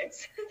story, but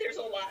there's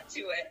a lot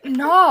to it.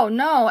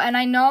 No. And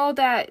I know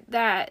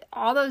that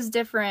all those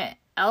different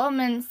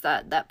elements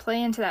that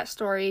play into that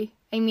story,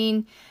 I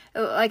mean,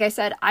 like I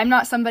said, I'm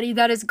not somebody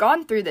that has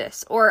gone through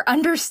this or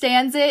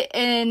understands it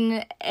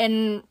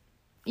and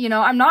you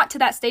know, I'm not to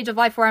that stage of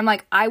life where I'm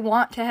like, I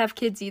want to have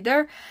kids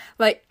either.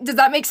 Like, does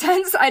that make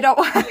sense? I don't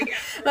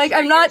like,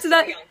 I'm not to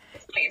that.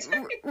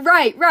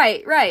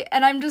 Right.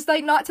 And I'm just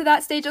like not to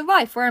that stage of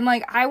life where I'm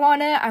like, I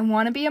want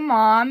to be a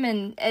mom,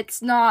 and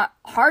it's not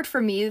hard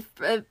for me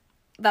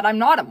that I'm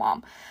not a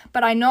mom.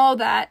 But I know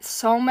that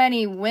so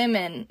many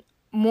women,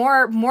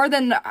 more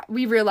than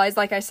we realize,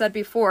 like I said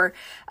before,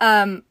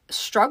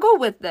 struggle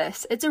with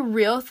this. It's a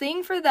real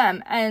thing for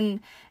them. And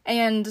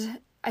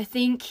I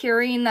think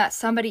hearing that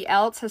somebody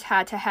else has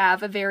had to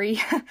have a very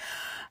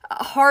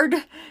hard,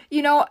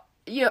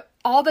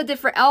 all the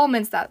different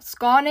elements that's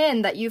gone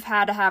in, that you've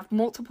had to have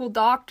multiple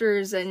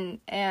doctors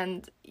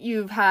and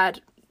you've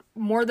had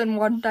more than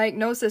one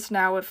diagnosis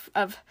now of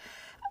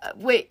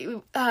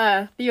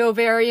the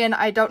ovarian,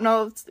 I don't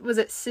know, was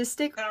it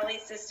cystic?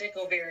 Polycystic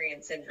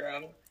ovarian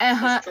syndrome.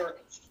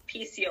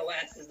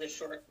 PCOS is the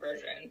short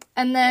version.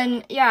 And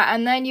then,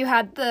 and then you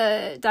had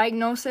the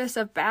diagnosis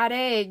of bad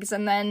eggs,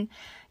 and then,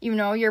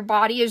 your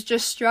body is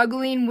just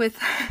struggling with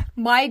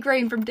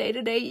migraine from day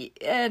to day,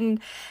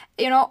 and,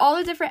 all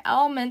the different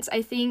elements.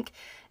 I think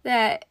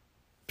that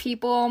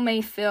people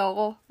may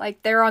feel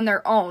like they're on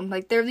their own,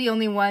 like they're the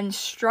only ones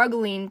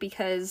struggling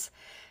because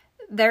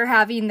they're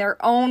having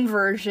their own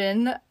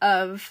version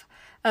of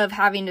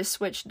having to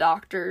switch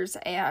doctors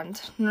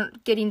and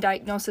getting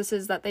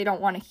diagnoses that they don't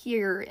want to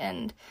hear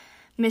and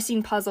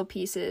missing puzzle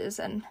pieces.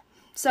 And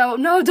so,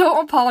 no,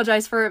 don't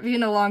apologize for it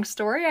being a long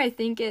story. I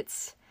think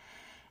it's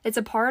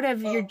a part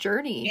of your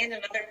journey. And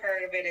another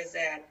part of it is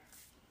that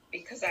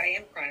because I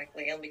am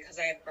chronically ill, because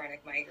I have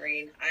chronic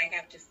migraine, I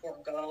have to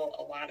forego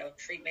a lot of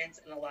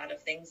treatments and a lot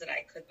of things that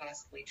I could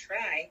possibly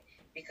try,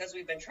 because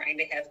we've been trying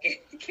to have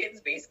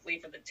kids basically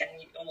for the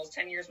almost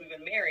 10 years we've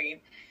been married.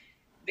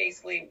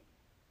 Basically,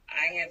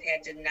 I have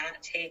had to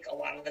not take a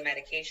lot of the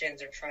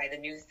medications or try the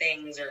new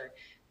things, or,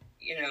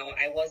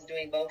 I was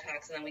doing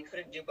Botox, and then we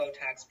couldn't do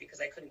Botox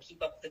because I couldn't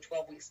keep up with the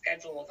 12-week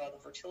schedule with all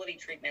the fertility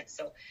treatments.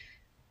 So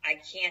I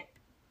can't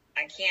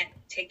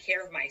take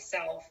care of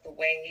myself the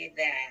way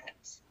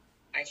that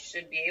I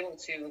should be able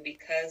to,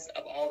 because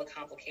of all the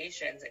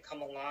complications that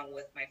come along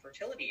with my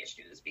fertility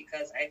issues,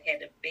 because I've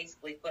had to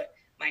basically put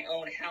my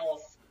own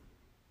health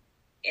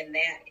in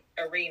that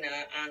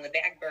arena on the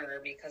back burner,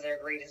 because our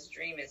greatest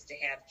dream is to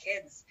have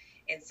kids.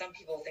 And some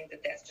people think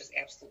that that's just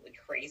absolutely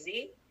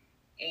crazy.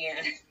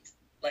 And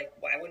like,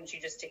 why wouldn't you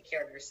just take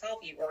care of yourself?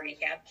 You already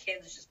have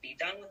kids, just be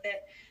done with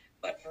it.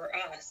 But for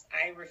us,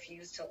 I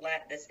refuse to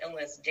let this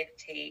illness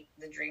dictate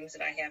the dreams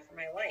that I have for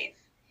my life.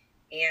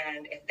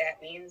 And if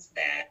that means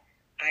that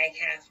I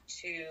have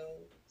to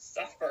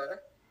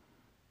suffer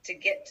to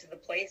get to the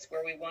place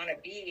where we want to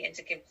be and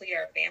to complete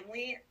our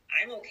family,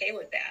 I'm okay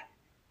with that.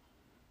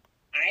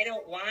 I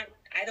don't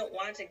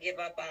want to give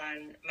up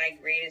on my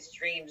greatest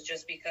dreams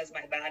just because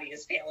my body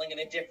is failing in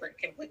a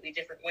completely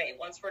different way.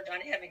 Once we're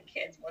done having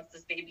kids, once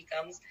this baby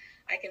comes,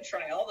 I can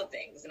try all the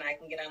things, and I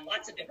can get on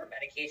lots of different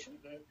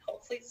medications, and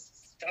hopefully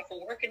stuff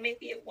will work, and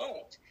maybe it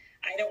won't.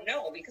 I don't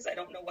know, because I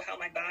don't know how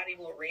my body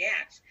will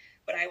react.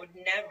 But I would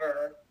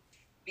never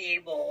be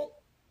able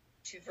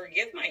to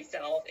forgive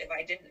myself if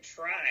I didn't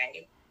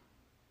try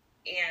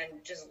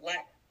and just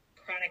let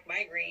chronic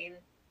migraine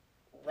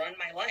run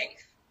my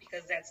life,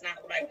 because that's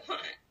not what I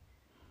want.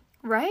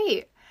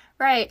 Right.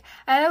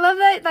 And I love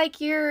that, like,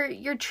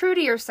 you're true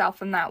to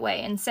yourself in that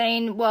way, and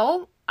saying,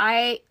 well,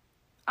 I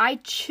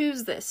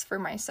choose this for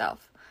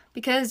myself,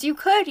 because you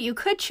could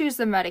choose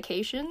the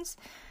medications.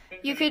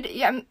 Mm-hmm. You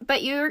could,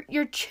 but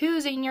you're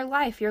choosing your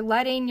life. You're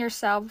letting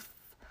yourself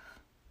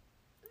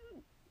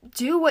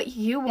do what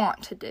you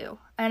want to do.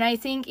 And I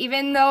think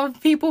even though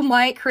people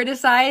might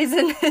criticize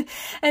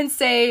and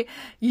say,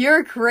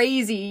 you're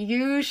crazy,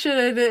 you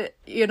should,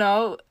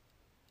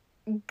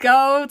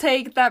 go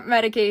take that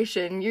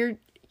medication.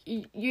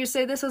 You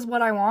say, this is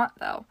what I want,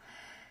 though.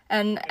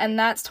 And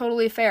that's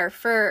totally fair.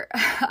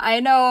 I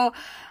know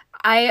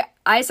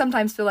I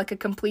sometimes feel like a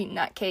complete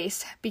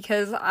nutcase,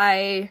 because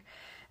I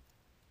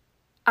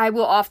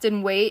will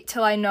often wait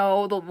till I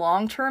know the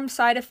long-term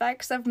side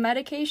effects of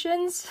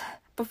medications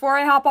before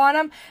I hop on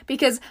them,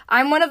 because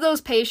I'm one of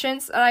those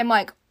patients that I'm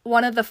like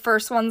one of the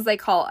first ones they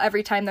call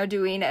every time they're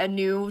doing a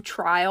new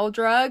trial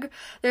drug.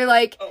 They're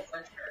like, oh, for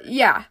sure.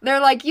 Yeah, they're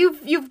like,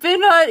 you've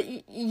been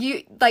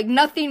like,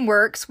 nothing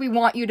works. We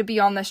want you to be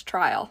on this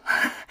trial.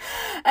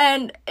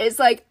 And it's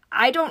like,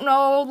 I don't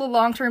know the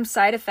long-term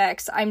side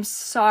effects. I'm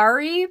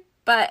sorry,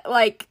 but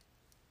like,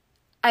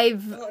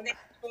 Well, and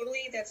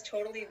that's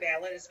totally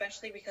valid,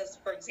 especially because,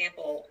 for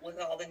example, with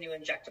all the new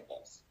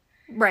injectables,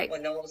 right.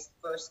 when those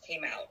first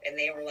came out, and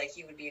they were like,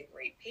 you would be a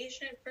great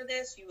patient for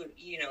this. You would,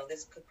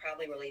 this could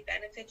probably really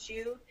benefit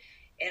you.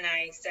 And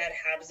I said,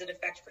 how does it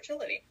affect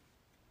fertility?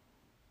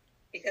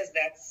 Because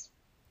that's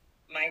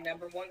my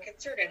number one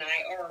concern. And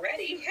I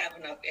already have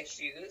enough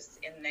issues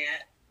in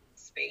that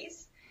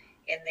space.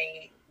 And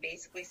they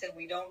basically said,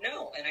 we don't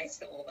know. And I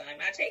said, well, then I'm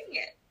not taking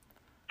it.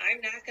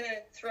 I'm not going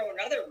to throw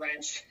another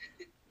wrench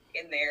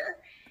in there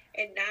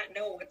and not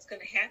know what's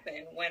going to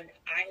happen when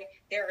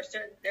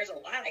there's a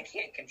lot I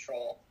can't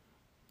control.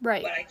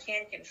 Right. But I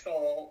can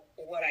control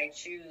what I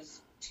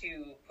choose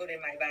to put in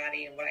my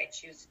body and what I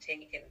choose to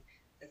take and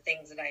the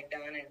things that I've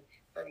done. And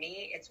for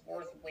me, it's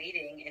worth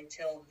waiting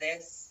until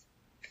this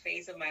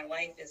phase of my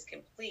life is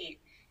complete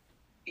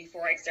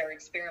before I start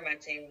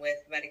experimenting with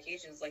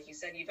medications. Like you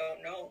said, you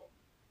don't know.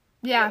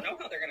 Yeah. You don't know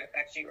how they're going to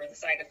affect you or the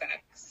side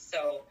effects.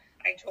 So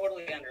I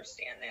totally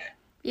understand that.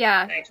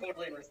 Yeah. And I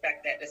totally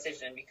respect that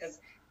decision because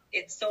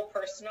it's so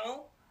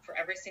personal for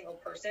every single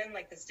person.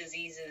 Like, this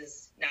disease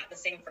is not the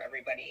same for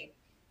everybody.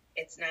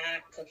 It's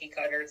not cookie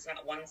cutter. It's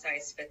not one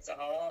size fits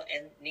all.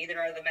 And neither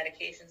are the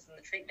medications and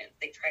the treatments.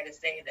 They try to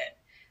say that,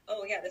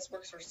 oh, yeah, this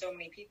works for so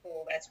many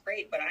people. That's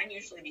great. But I'm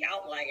usually the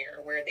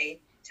outlier where they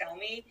tell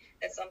me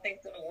that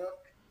something's going to work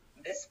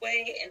this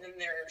way, and then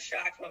they're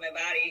shocked when my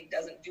body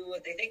doesn't do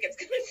what they think it's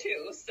going to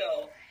do.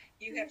 So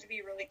you have to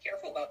be really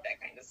careful about that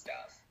kind of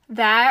stuff.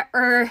 That,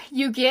 or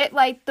you get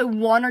like the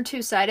 1 or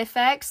 2 side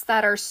effects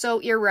that are so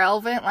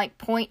irrelevant, like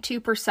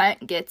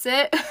 0.2% gets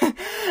it,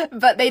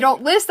 but they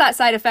don't list that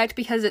side effect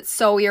because it's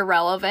so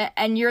irrelevant,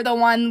 and you're the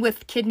one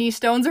with kidney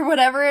stones or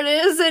whatever it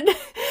is, and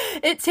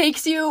it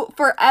takes you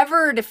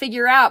forever to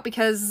figure out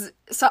because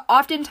so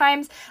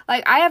oftentimes,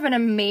 like, I have an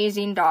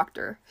amazing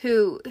doctor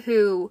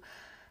who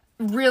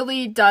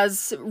really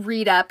does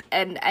read up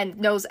and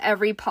knows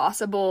every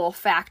possible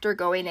factor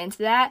going into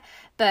that,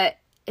 but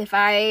if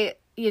I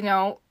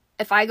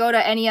go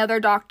to any other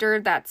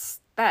doctor that's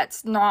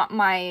not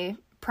my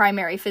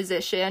primary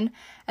physician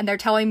and they're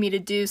telling me to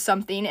do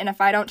something, and if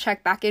I don't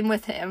check back in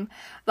with him,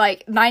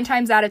 like 9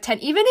 times out of 10,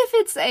 even if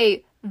it's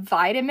a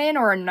vitamin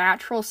or a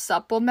natural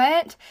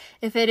supplement,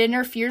 if it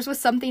interferes with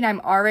something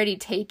I'm already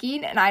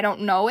taking and I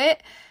don't know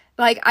it,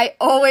 like, I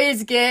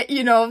always get,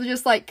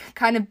 just like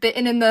kind of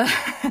bitten in the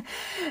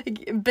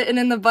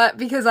butt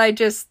because I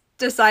just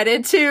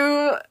decided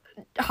to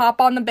hop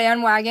on the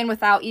bandwagon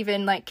without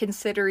even like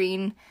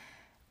considering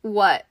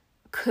what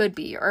could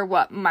be or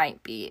what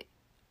might be.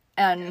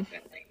 And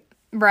Definitely.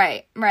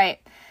 right.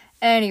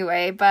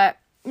 Anyway, but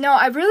no,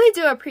 I really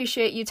do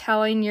appreciate you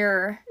telling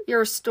your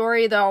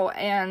story though,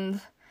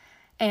 and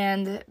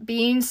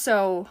being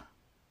so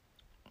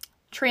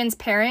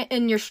transparent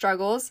in your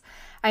struggles.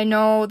 I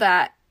know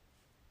that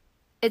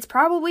it's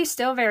probably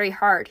still very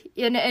hard.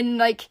 And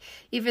like,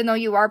 even though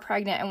you are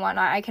pregnant and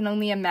whatnot, I can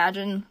only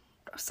imagine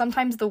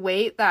sometimes the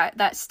weight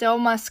that still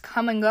must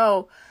come and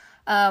go.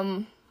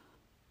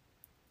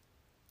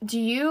 Do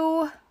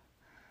you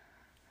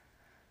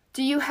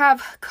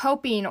have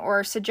coping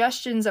or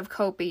suggestions of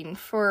coping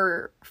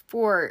for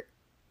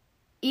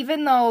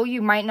even though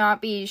you might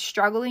not be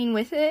struggling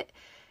with it,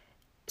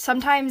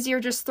 sometimes you're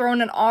just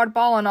thrown an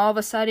oddball and all of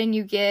a sudden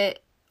you get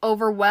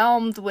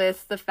overwhelmed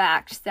with the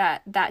fact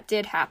that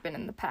did happen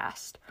in the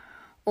past,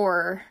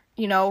 or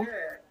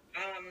Sure.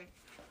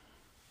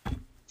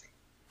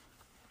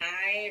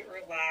 I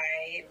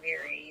rely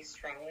very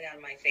strongly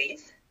on my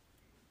faith.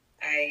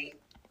 I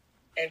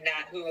am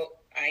not who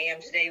I am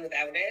today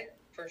without it,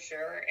 for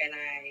sure, and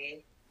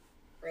I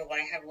rely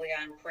heavily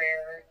on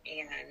prayer,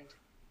 and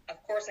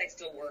of course I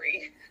still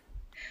worry.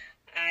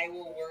 I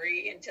will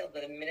worry until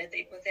the minute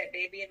they put that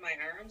baby in my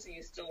arms, and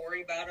you still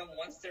worry about them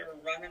once they're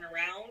running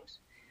around.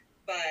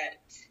 But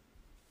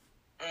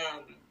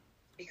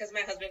because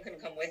my husband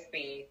couldn't come with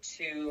me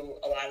to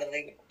a lot of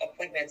the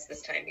appointments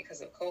this time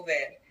because of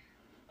COVID,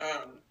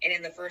 and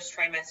in the first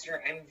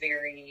trimester, I'm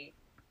very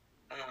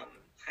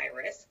high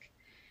risk.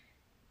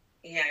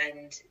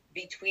 And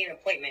between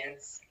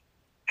appointments,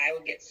 I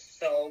would get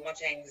so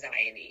much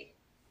anxiety.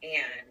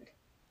 And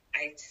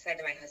I said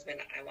to my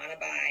husband, I want to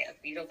buy a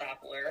fetal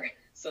Doppler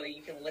so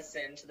you can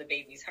listen to the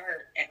baby's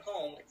heart at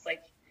home. It's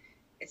like,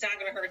 it's not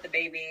going to hurt the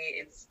baby.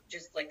 It's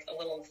just like a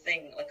little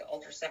thing, like an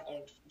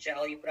ultrasound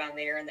gel you put on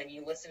there, and then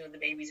you listen to the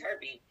baby's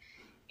heartbeat.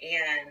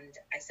 And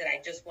I said,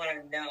 I just want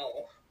to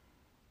know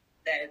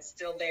that it's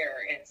still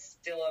there and it's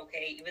still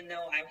okay, even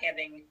though I'm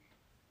having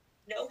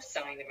no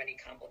sign of any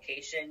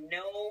complication,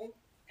 no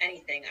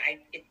anything.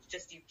 It's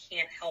just, you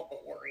can't help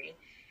but worry.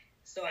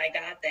 So I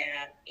got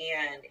that,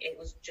 and it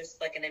was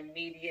just like an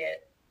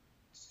immediate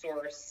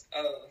source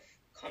of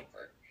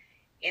comfort.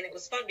 And it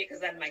was fun because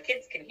then my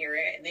kids can hear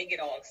it and they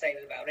get all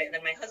excited about it. And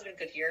then my husband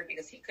could hear it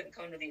because he couldn't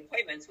come to the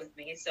appointments with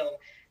me. So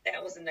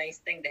that was a nice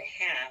thing to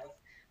have.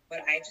 but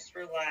I just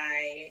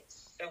rely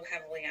so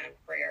heavily on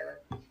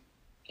prayer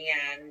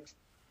and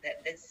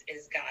that this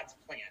is God's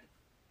plan.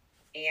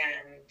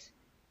 And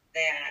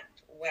that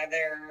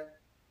whether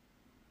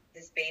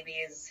this baby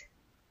is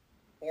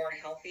born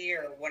healthy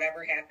or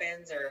whatever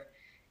happens, or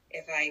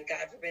if I,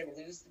 God forbid,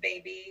 lose the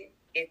baby,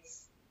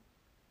 it's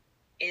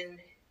in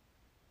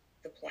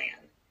the plan.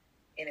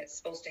 And it's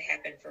supposed to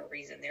happen for a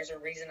reason. There's a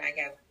reason I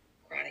have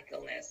chronic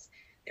illness.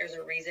 There's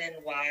a reason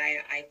why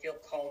I feel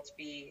called to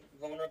be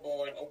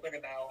vulnerable and open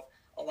about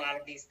a lot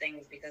of these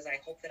things, because I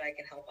hope that I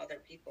can help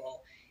other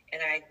people.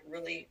 And I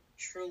really,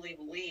 truly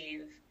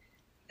believe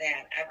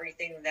that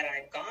everything that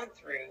I've gone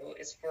through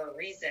is for a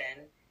reason,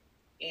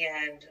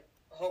 and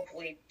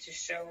hopefully to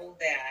show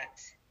that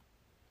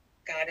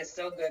God is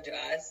so good to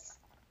us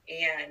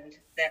and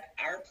that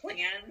our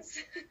plans,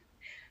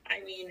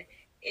 I mean,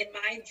 in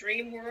my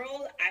dream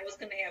world, I was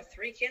going to have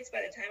 3 kids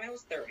by the time I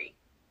was 30.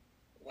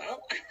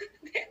 Well,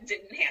 that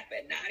didn't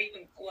happen, not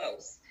even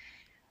close.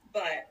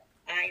 But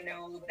I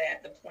know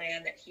that the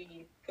plan that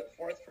he put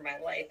forth for my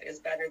life is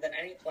better than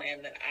any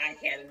plan that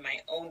I had in my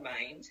own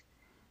mind.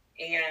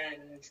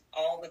 And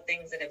all the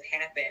things that have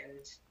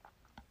happened,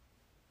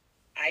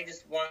 I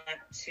just want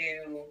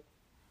to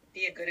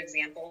be a good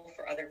example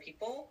for other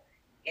people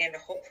and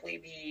hopefully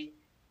be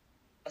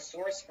a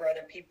source for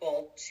other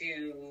people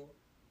to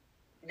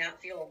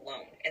not feel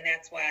alone. And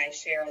that's why I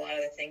share a lot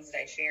of the things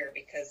that I share,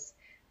 because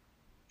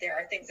there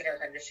are things that are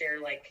hard to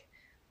share, like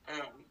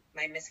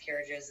my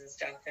miscarriages and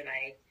stuff. And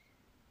I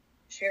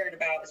shared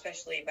about,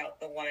 especially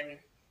about the one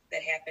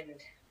that happened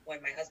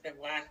when my husband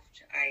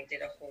left. I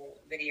did a whole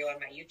video on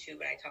my YouTube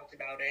and I talked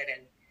about it.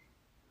 And,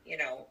 you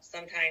know,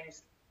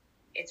 sometimes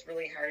it's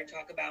really hard to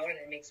talk about it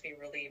and it makes me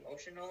really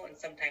emotional. And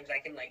sometimes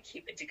I can like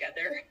keep it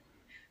together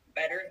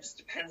better. It just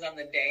depends on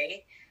the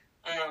day.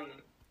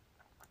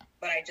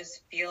 But I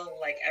just feel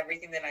like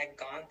everything that I've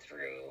gone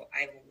through,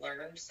 I've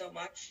learned so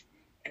much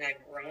and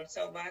I've grown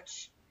so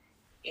much.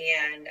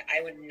 And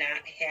I would not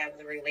have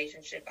the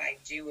relationship I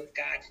do with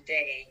God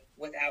today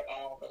without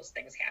all of those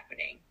things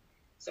happening.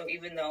 So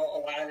even though a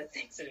lot of the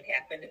things that have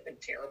happened have been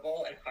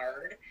terrible and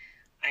hard,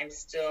 I'm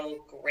still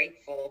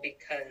grateful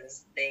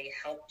because they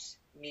helped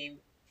me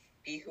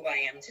be who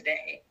I am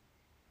today.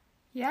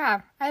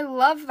 Yeah, I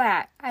love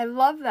that. I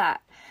love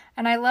that.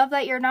 And I love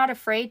that you're not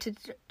afraid to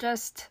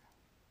just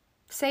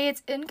say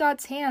it's in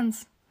God's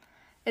hands.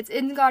 It's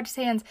in God's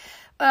hands.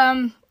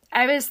 I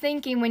was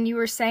thinking when you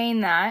were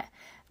saying that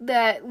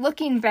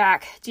looking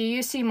back, do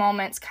you see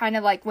moments kind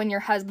of like when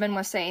your husband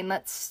was saying,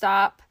 let's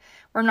stop,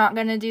 we're not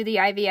going to do the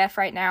IVF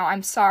right now,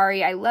 I'm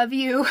sorry, I love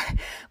you,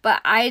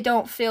 but I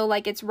don't feel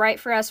like it's right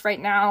for us right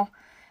now,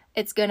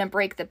 it's going to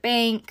break the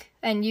bank,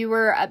 and you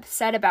were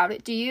upset about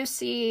it? Do you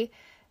see,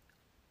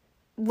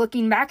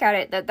 looking back at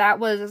it, that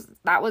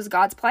was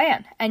God's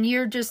plan, and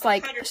you're just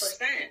like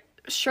 100%.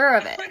 Sure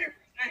of it? 100%.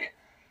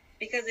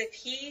 Because if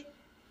he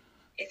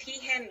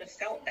hadn't have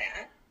felt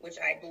that, which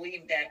I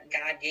believe that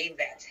God gave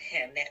that to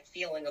him, that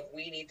feeling of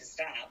we need to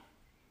stop.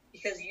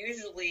 Because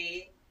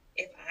usually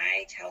if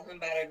I tell him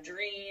about a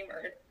dream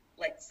or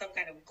like some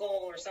kind of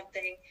goal or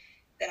something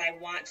that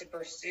I want to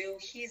pursue,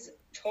 he's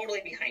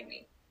totally behind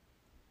me.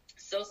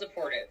 So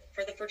supportive.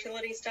 For the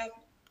fertility stuff,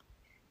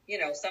 you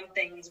know, some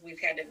things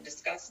we've had to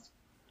discuss,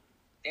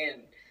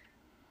 and,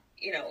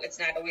 you know, it's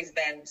not always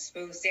been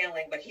smooth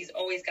sailing, but he's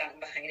always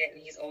gotten behind it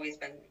and he's always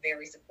been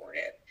very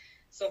supportive.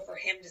 So for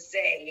him to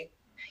say,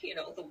 you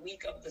know, the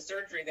week of the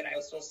surgery that I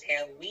was supposed to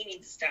have, we need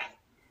to stop.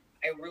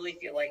 I really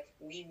feel like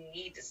we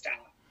need to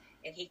stop.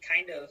 And he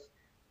kind of,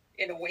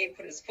 in a way,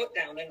 put his foot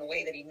down in a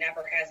way that he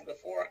never has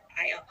before.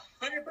 I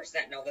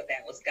 100% know that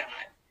was God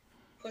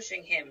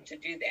pushing him to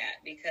do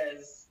that,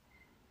 because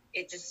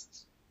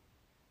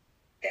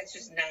that's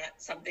just not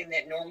something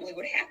that normally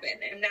would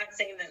happen. And I'm not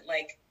saying that,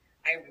 like,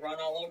 I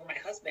run all over my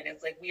husband.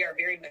 It's like we are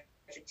very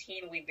much a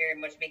team. We very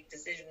much make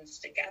decisions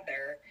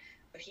together.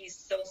 But he's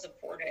so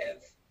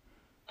supportive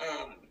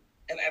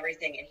of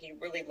everything, and he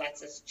really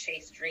lets us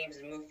chase dreams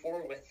and move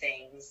forward with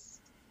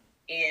things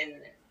in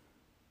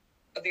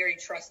a very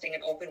trusting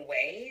and open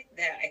way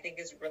that I think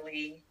is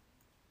really,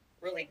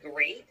 really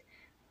great.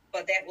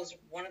 But that was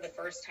one of the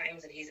first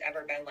times that he's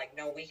ever been like,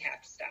 no, we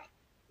have to stop.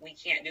 We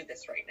can't do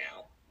this right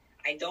now.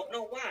 I don't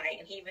know why.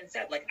 And he even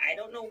said, like, I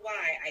don't know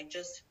why. I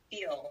just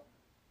feel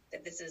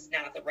that this is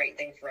not the right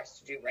thing for us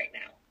to do right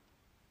now.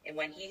 And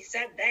when he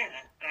said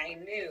that, I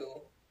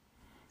knew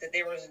that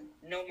there was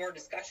no more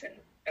discussion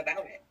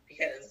about it,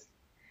 because,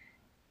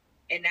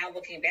 and now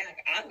looking back,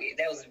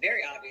 that was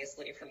very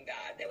obviously from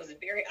God. That was a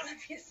very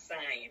obvious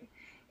sign.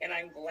 And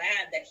I'm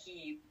glad that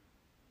he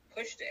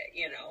pushed it,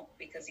 you know,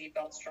 because he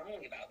felt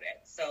strongly about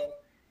it. So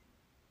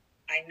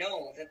I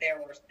know that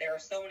there are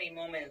so many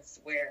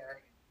moments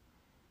where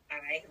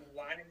I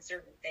wanted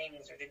certain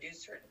things or to do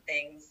certain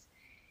things,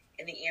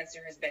 and the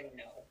answer has been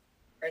no,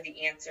 or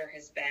the answer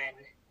has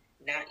been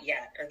not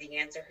yet, or the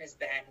answer has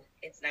been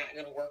it's not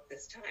going to work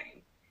this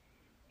time.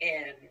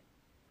 And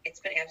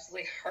it's been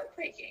absolutely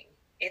heartbreaking.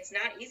 It's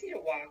not easy to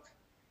walk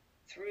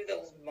through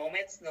those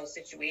moments and those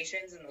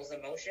situations and those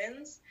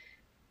emotions,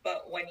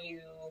 but when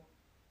you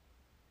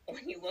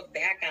when you look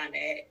back on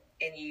it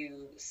and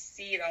you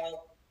see it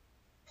all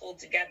pulled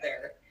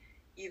together,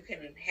 you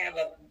can have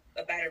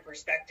a better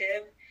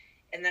perspective.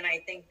 And then I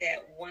think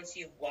that once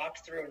you've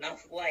walked through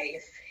enough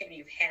life and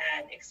you've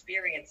had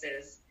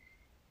experiences,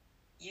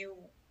 you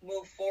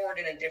move forward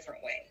in a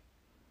different way.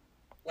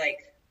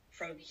 Like,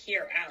 from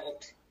here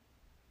out,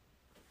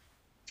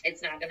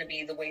 it's not going to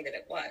be the way that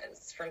it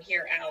was. From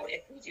here out,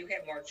 if we do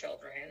have more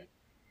children,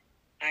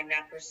 I'm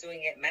not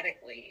pursuing it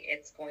medically.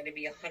 It's going to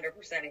be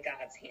 100% in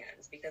God's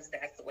hands, because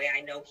that's the way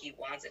I know He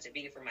wants it to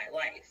be for my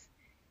life.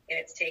 And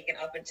it's taken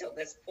up until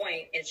this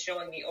point and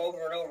showing me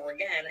over and over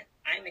again,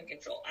 I'm in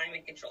control,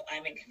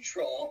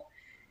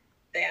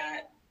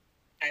 that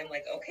I'm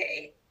like,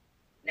 okay,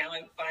 now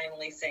I'm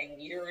finally saying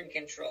you're in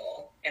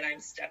control, and I'm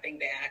stepping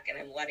back and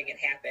I'm letting it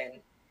happen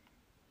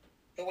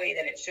the way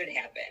that it should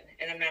happen.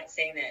 And I'm not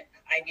saying that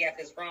IVF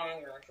is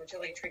wrong or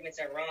fertility treatments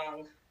are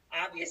wrong.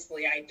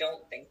 Obviously, I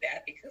don't think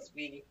that, because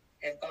we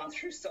have gone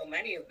through so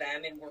many of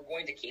them and we're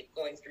going to keep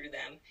going through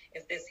them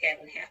if this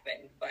hadn't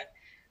happened. But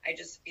I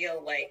just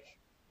feel like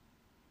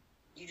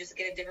you just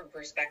get a different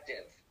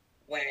perspective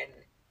when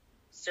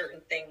certain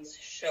things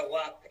show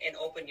up and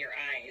open your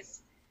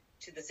eyes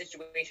to the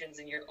situations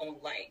in your own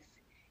life.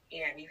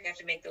 And you have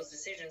to make those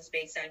decisions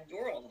based on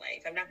your own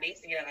life. I'm not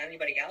basing it on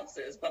anybody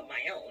else's but my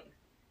own.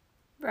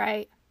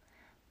 Right.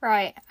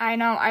 I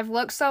know. I've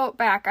looked so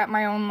back at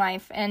my own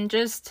life, and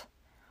just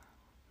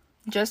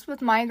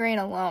with migraine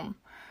alone,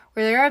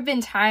 where there have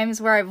been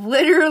times where I've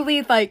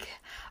literally, like,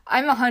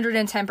 I'm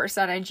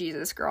 110% a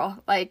Jesus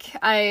girl. Like,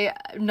 I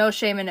no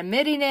shame in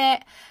admitting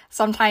it.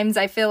 Sometimes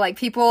I feel like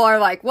people are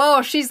like,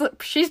 whoa, she's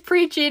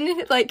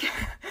preaching. Like,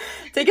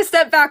 take a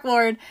step back,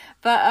 Lord.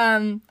 But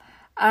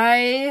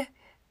I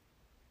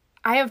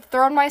have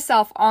thrown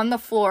myself on the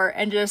floor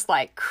and just,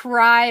 like,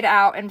 cried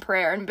out in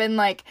prayer and been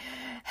like,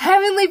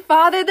 Heavenly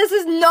Father, this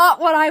is not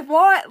what I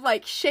want.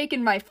 Like,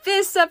 shaking my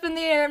fists up in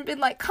the air and been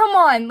like, come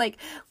on, like,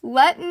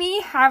 let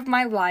me have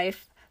my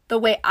life the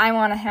way I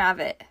want to have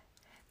it.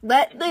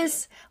 Let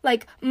this,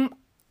 like,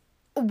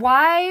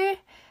 why,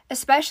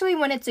 especially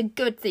when it's a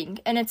good thing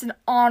and it's an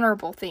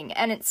honorable thing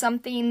and it's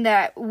something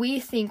that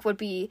we think would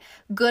be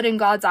good in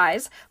God's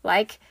eyes,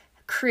 like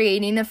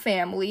creating a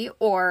family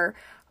or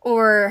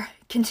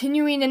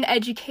continuing an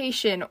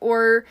education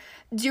or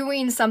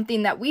doing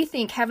something that we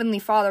think Heavenly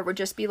Father would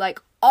just be like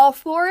all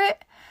for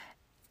it,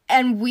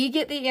 and we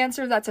get the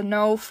answer that's a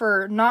no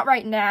for not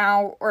right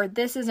now, or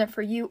this isn't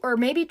for you, or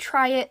maybe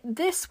try it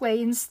this way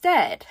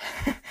instead.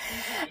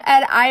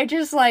 And I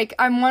just, like,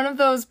 I'm one of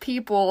those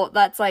people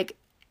that's like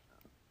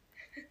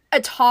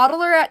a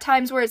toddler at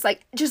times where it's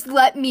like, just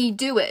let me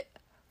do it.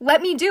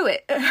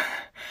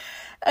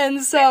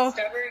 And so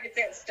it's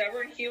that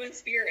stubborn human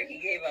spirit He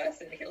gave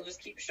us, and He'll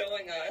just keep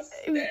showing us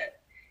that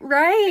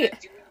right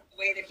do it the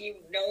way that He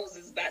knows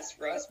is best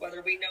for us,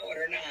 whether we know it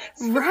or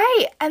not.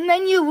 Right. And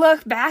then you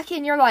look back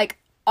and you're like,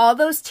 all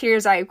those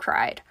tears I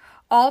cried,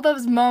 all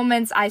those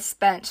moments I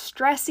spent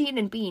stressing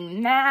and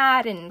being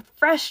mad and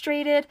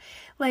frustrated,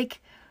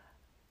 like,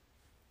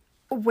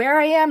 where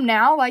I am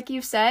now, like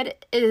you said,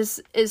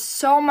 is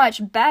so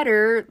much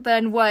better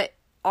than what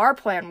our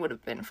plan would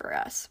have been for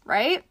us,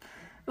 right?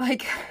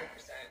 Like, 100%.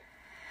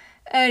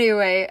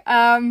 Anyway,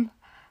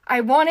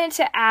 I wanted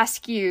to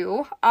ask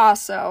you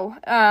also,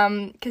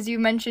 because you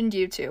mentioned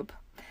YouTube,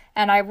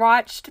 and I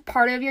watched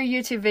part of your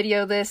YouTube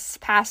video this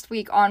past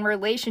week on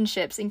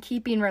relationships and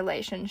keeping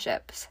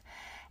relationships,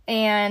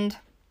 and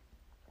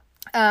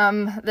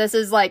this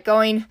is like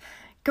going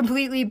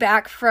completely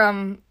back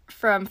from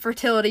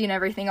fertility and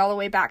everything all the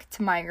way back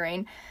to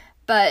migraine,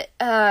 but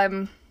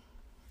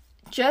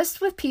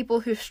just with people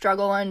who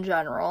struggle in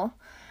general,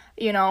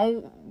 you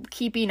know,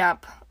 keeping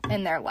up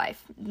in their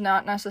life,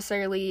 not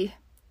necessarily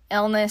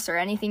illness or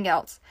anything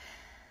else.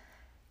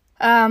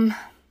 How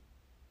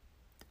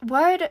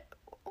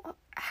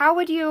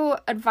would you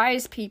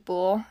advise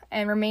people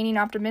in remaining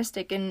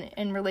optimistic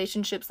in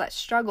relationships that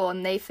struggle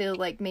and they feel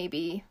like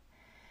maybe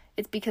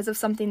it's because of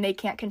something they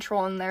can't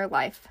control in their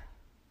life?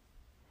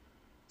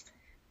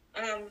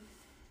 I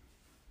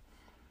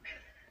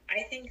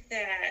think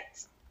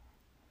that,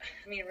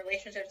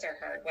 relationships are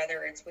hard,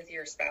 whether it's with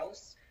your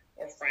spouse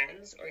or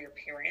friends or your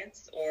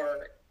parents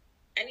or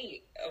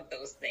any of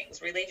those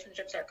things.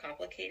 Relationships are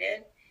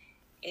complicated,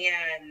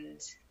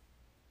 and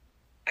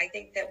I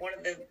think that one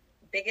of the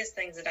biggest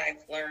things that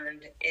I've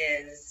learned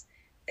is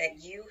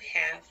that you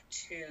have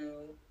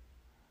to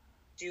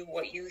do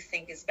what you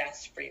think is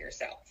best for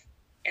yourself.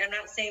 And I'm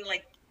not saying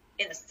like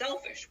in a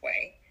selfish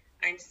way.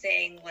 I'm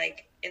saying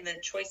like in the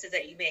choices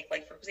that you make,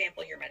 like for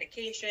example, your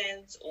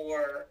medications,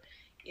 or,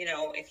 you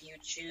know, if you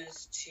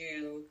choose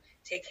to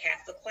take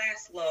half the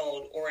class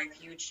load, or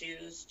if you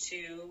choose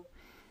to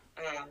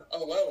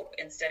elope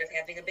instead of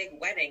having a big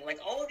wedding, like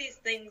all of these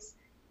things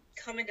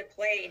come into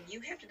play, and you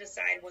have to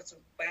decide what's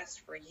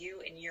best for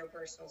you in your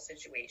personal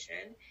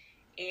situation.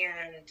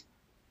 And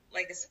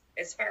like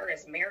as far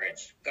as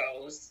marriage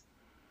goes,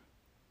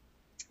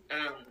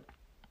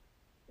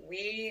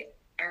 we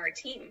are a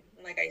team.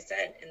 Like I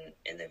said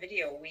in the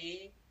video,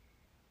 we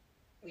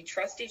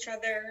trust each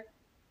other.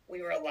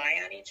 we rely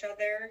on each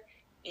other.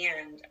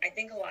 And I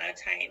think a lot of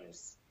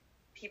times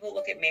people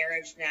look at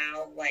marriage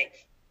now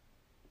like,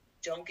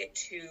 don't get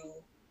too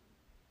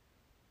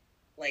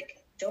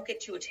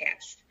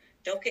attached.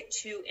 Don't get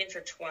too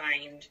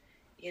intertwined.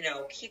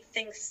 Keep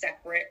things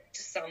separate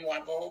to some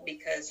level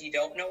because you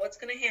don't know what's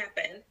going to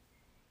happen.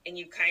 And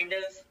you kind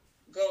of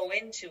go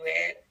into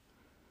it,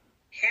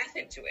 half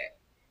into it.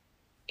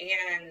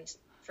 And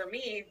for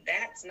me,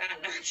 that's not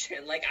an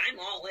option. Like, I'm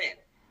all in,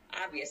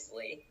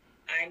 obviously.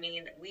 I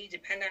mean, we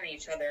depend on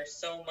each other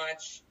so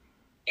much,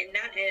 and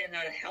not in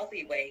an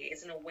unhealthy way.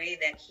 It's in a way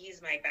that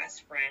he's my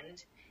best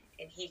friend,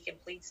 and he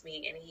completes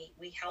me, and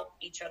we help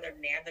each other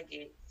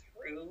navigate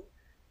through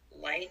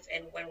life.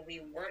 And when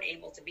we weren't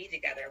able to be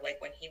together,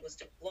 like when he was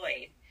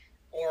deployed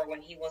or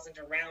when he wasn't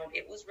around,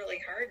 it was really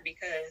hard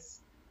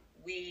because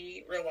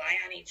we rely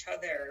on each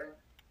other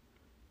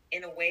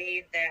in a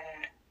way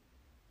that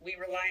we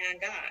rely on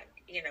God.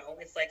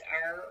 It's like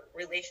our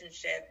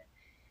relationship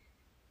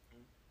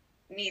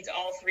needs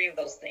all three of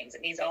those things.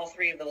 It needs all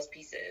three of those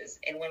pieces.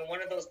 And when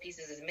one of those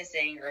pieces is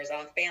missing or is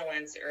off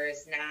balance or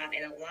is not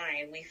in a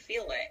line, we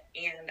feel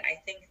it. And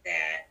I think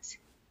that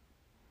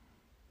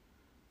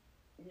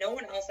no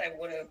one else I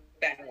would have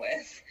been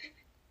with,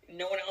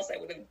 no one else I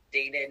would have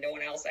dated, no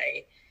one else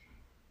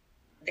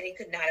they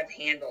could not have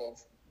handled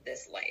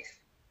this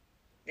life.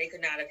 They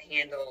could not have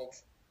handled,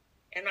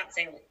 I'm not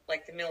saying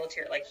like the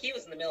military, like he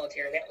was in the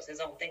military, that was his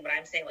own thing, but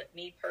I'm saying like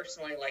me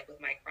personally, like with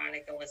my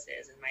chronic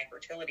illnesses and my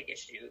fertility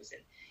issues.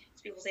 And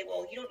people say,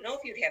 well, you don't know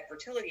if you'd have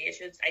fertility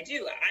issues. I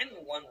do. I'm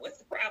the one with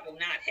the problem,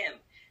 not him.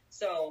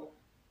 So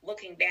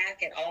looking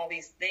back at all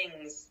these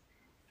things,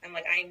 I'm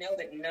like, I know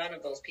that none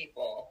of those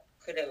people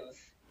could have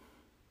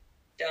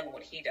done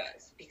what he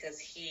does because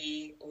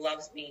he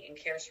loves me and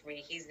cares for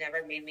me. He's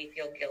never made me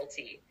feel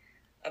guilty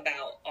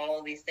about all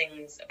of these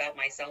things about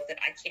myself that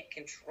I can't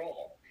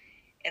control.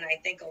 And I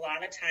think a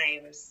lot of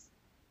times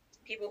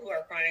people who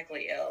are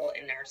chronically ill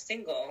and are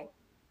single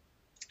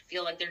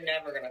feel like they're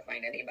never going to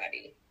find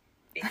anybody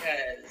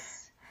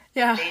because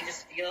they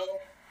just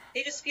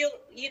feel,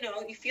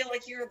 you feel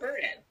like you're a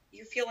burden.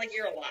 You feel like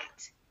you're a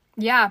lot.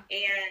 Yeah.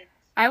 And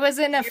I was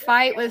in a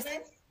fight with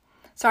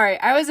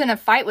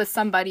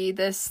somebody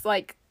this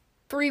like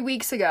 3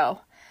 weeks ago.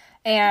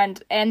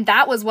 And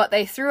that was what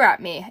they threw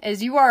at me,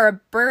 is you are a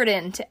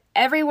burden to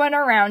everyone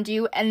around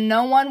you, and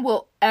no one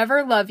will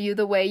ever love you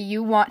the way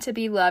you want to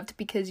be loved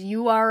because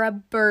you are a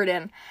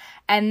burden.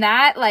 And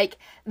that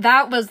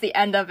was the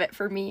end of it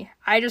for me.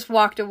 I just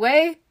walked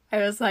away. I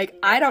was like,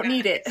 I don't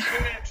need it. It's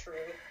not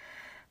true.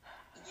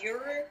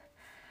 Your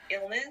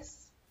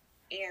illness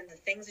and the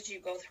things that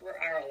you go through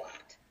are a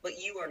lot, but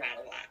you are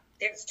not a lot.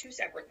 There's two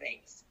separate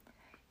things.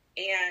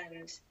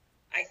 And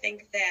I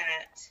think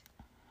that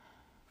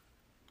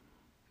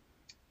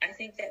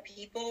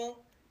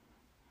people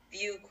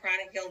view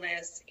chronic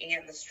illness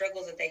and the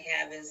struggles that they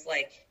have as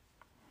like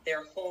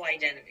their whole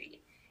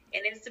identity.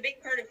 And it's a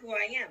big part of who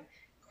I am.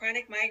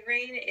 Chronic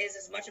migraine is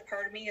as much a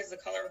part of me as the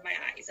color of my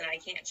eyes, and I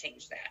can't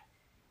change that.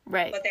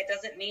 Right. But that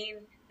doesn't mean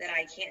that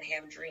I can't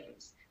have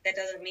dreams. That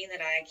doesn't mean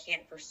that I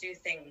can't pursue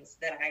things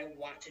that I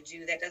want to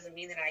do. That doesn't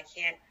mean that I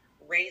can't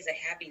raise a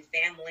happy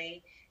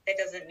family. That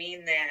doesn't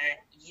mean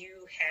that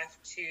you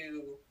have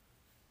to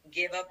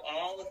give up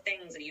all the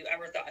things that you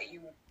ever thought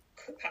you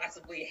could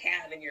possibly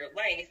have in your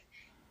life.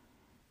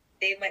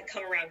 They might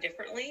come around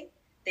differently.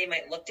 They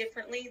might look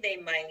differently. They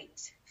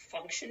might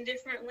function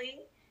differently.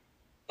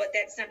 But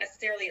that's not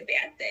necessarily a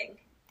bad thing.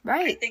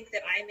 Right. I think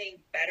that I'm a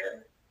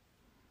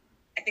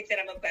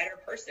better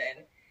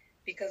person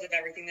because of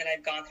everything that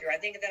I've gone through. I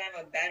think that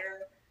I'm a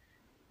better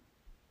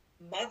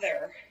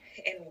mother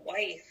and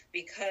wife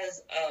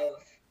because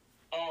of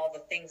all the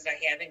things that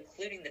I have,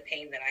 including the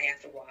pain that I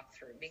have to walk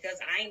through. Because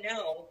I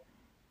know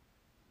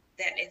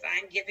that if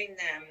I'm giving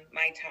them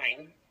my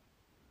time,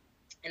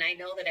 and I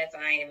know that if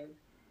I'm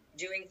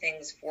doing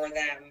things for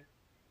them,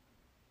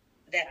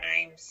 that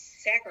I'm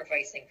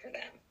sacrificing for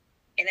them.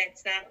 And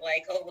it's not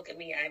like, oh, look at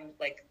me, I'm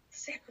like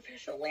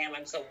sacrificial lamb,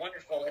 I'm so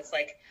wonderful. It's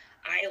like,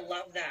 I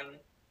love them,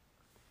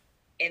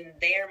 and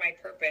they are my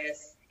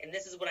purpose, and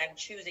this is what I'm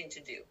choosing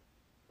to do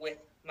with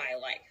my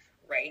life,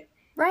 right?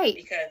 Right.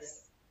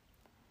 Because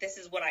this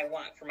is what I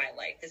want for my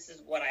life. This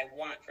is what I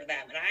want for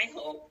them. And I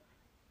hope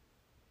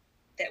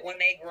that when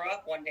they grow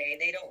up one day,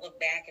 they don't look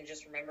back and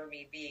just remember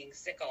me being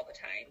sick all the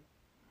time.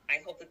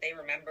 I hope that they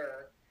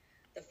remember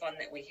the fun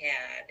that we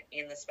had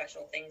and the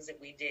special things that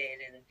we did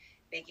and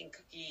baking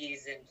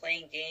cookies and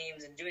playing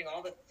games and doing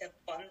all the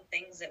fun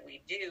things that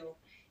we do.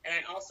 And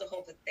I also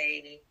hope that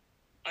they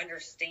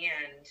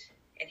understand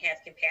and have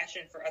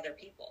compassion for other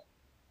people,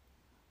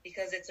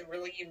 because it's a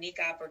really unique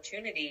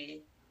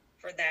opportunity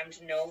for them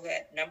to know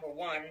that, number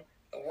one,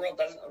 the world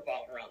doesn't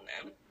revolve around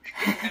them.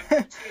 And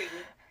number two,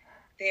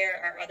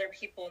 there are other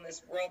people in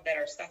this world that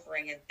are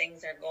suffering and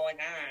things are going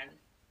on,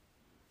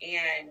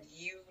 and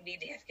you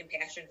need to have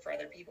compassion for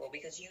other people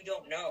because you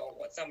don't know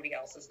what somebody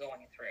else is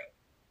going through.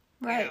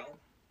 Right. You know?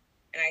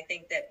 And I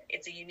think that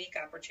it's a unique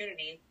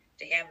opportunity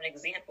to have an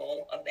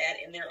example of that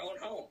in their own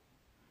home.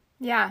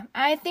 Yeah,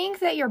 I think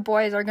that your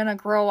boys are going to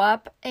grow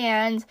up,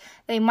 and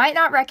they might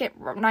not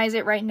recognize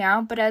it right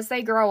now, but as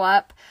they grow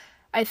up,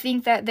 I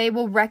think that they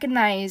will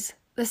recognize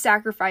the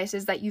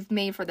sacrifices that you've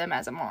made for them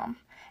as a mom,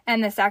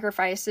 and the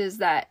sacrifices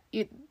that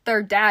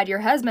their dad, your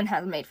husband,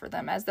 has made for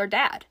them as their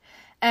dad.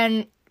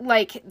 And,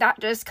 like, that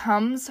just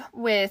comes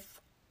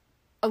with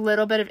a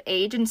little bit of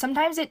age, and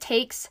sometimes it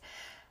takes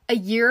a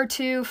year or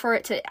two for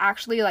it to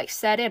actually, like,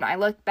 set in. I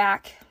look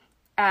back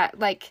at,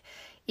 like,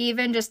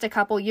 even just a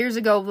couple years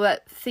ago,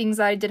 but things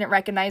I didn't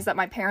recognize that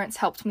my parents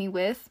helped me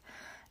with.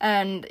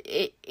 And,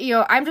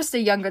 I'm just a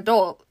young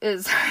adult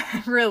is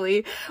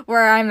really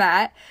where I'm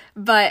at.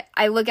 But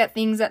I look at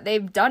things that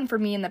they've done for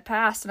me in the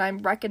past, and I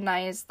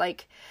recognize,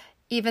 like,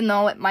 even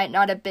though it might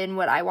not have been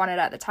what I wanted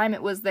at the time,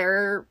 it was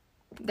their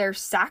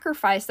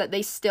sacrifice that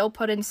they still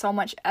put in so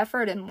much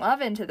effort and love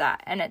into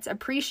that. And it's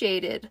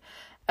appreciated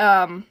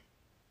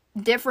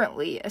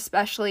differently,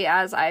 especially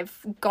as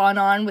I've gone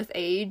on with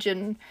age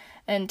and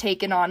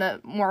taken on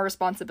more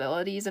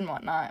responsibilities and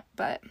whatnot.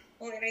 But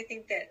well, and I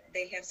think that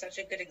they have such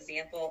a good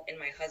example in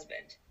my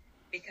husband,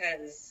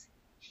 because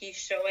he's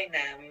showing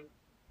them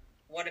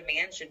what a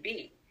man should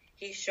be.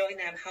 He's showing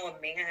them how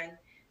a man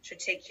should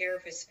take care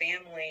of his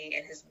family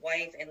and his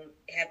wife and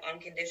have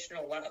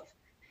unconditional love,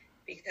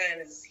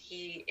 because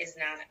he is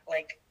not,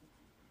 like,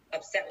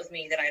 upset with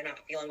me that I'm not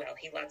feeling well.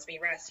 He lets me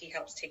rest. He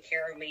helps take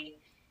care of me.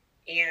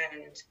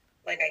 And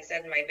like I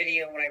said in my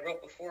video, what I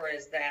wrote before,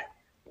 is that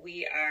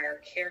we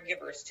are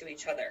caregivers to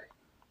each other.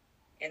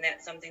 And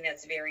that's something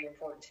that's very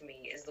important to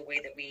me, is the way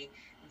that we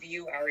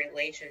view our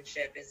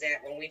relationship, is that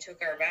when we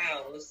took our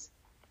vows,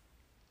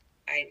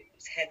 I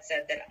had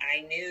said that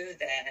I knew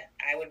that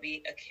I would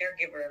be a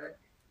caregiver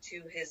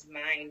to his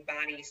mind,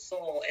 body,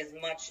 soul, as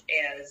much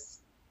as,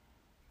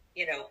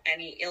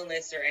 any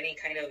illness or any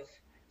kind of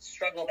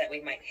struggle that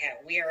we might have.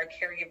 We are a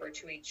caregiver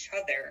to each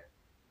other.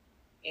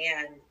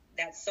 And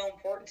that's so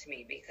important to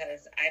me,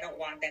 because I don't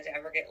want that to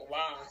ever get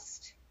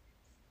lost.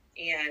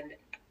 And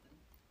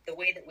the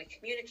way that we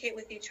communicate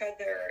with each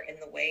other and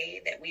the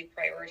way that we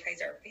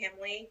prioritize our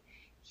family,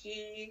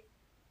 he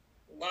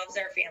loves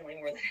our family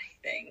more than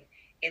anything.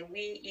 And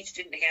we each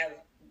didn't have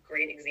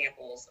great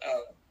examples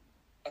of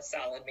a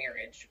solid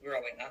marriage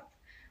growing up.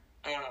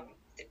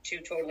 Two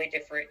totally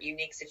different,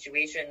 unique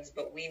situations,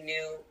 but we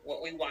knew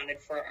what we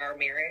wanted for our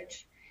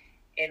marriage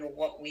and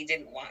what we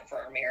didn't want for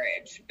our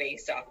marriage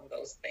based off of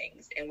those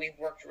things. And we've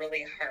worked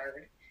really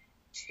hard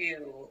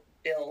to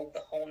build the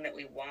home that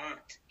we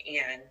want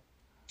and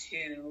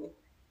to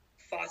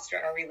foster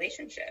our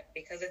relationship,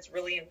 because it's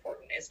really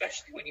important,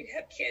 especially when you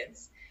have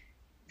kids.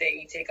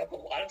 They take up a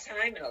lot of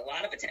time and a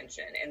lot of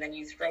attention, and then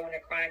you throw in a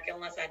chronic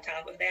illness on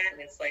top of that,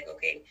 and it's like,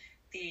 okay,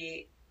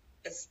 the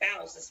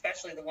spouse,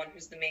 especially the one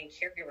who's the main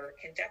caregiver,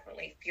 can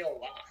definitely feel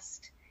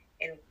lost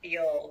and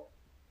feel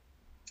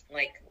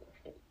like,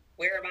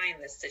 where am I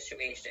in this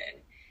situation?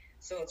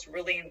 So it's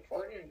really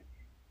important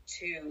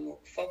to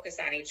focus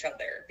on each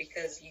other,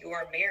 because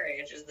your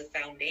marriage is the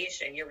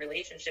foundation, your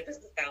relationship is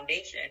the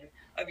foundation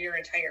of your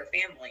entire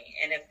family.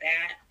 And if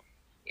that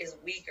is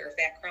weak, or if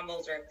that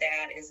crumbles, or if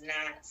that is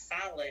not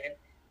solid,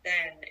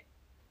 then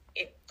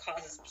it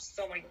causes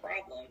so many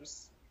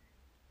problems.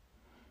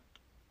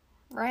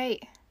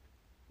 Right.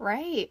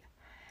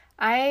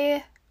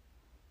 I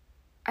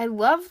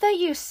love that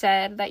you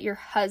said that your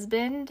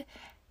husband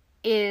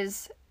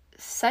is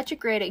such a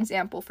great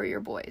example for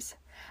your boys.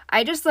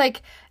 I just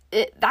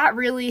that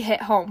really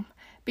hit home,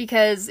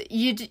 because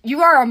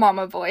you are a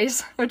mama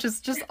boys, which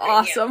is just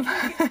awesome.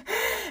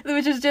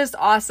 Which is just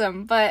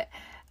awesome. But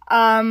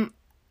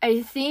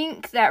I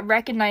think that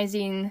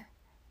recognizing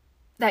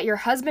that your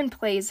husband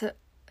plays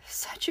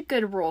such a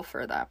good role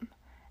for them,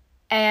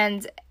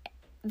 and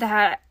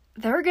that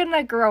they're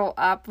gonna grow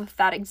up with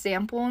that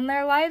example in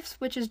their lives,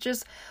 which is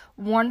just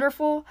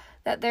wonderful,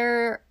 that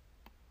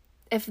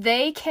if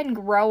they can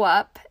grow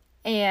up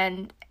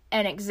and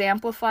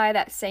exemplify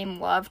that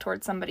same love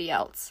towards somebody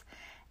else,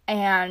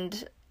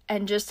 and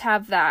just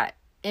have that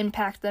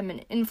impact them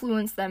and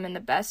influence them in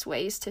the best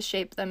ways to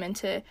shape them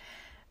into,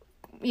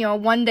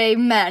 one day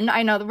men.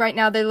 I know right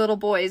now they're little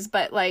boys,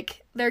 but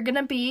they're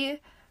gonna be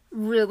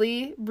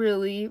really,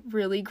 really,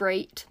 really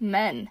great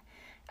men.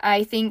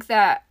 I think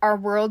that our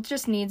world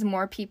just needs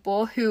more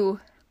people who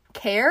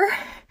care,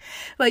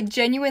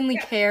 genuinely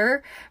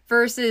care,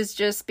 versus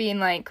just being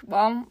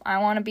well, I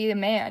want to be the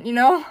man,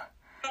 Well,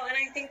 and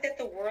I think that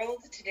the world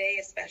today,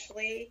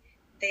 especially,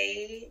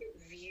 they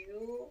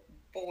view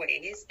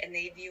boys and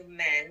they view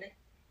men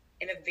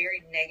in a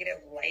very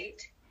negative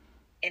light.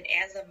 And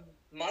as a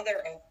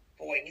mother of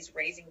boys,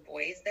 raising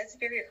boys, that's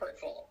very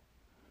hurtful,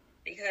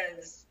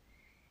 because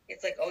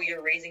it's oh,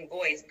 you're raising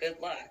boys, good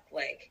luck.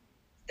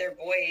 They're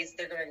boys,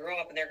 they're going to grow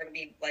up and they're going to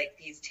be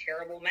these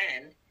terrible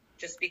men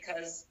just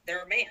because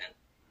they're a man.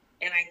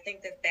 And I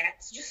think that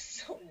that's just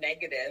so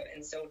negative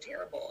and so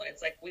terrible.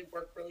 It's we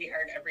work really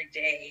hard every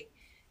day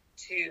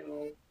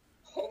to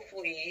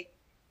hopefully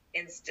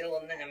instill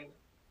in them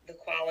the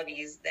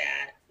qualities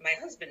that my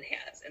husband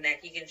has, and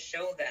that he can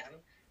show them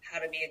how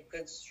to be a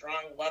good,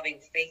 strong, loving,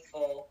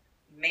 faithful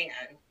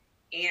man,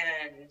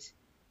 and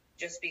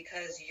just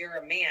because you're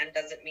a man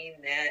doesn't mean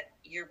that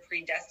you're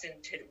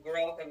predestined to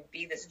grow up and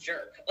be this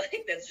jerk.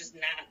 Like, that's just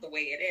not the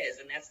way it is.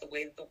 And that's the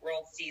way that the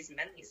world sees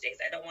men these days.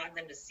 I don't want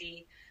them to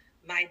see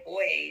my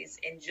boys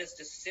and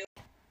just assume.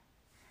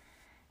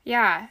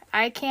 Yeah,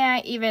 I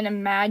can't even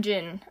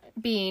imagine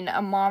being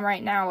a mom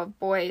right now of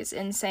boys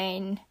and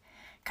saying,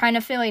 kind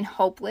of feeling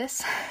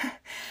hopeless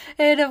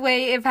in a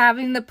way of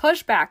having the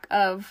pushback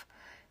of,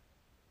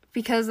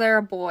 because they're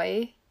a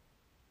boy,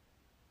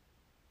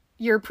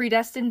 you're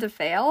predestined to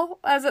fail?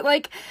 As it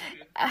like,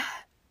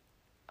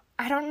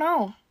 I don't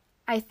know.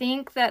 I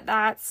think that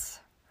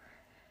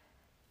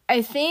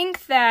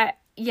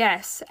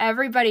yes,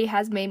 everybody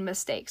has made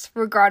mistakes,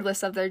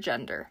 regardless of their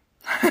gender.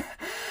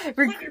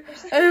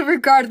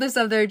 Regardless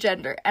of their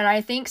gender. And I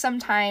think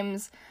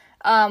sometimes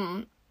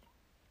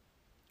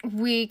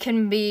we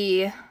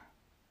can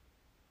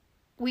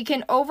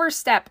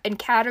overstep and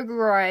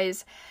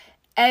categorize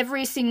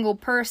every single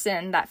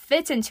person that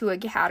fits into a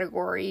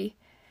category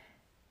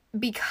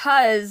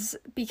because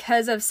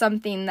of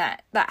something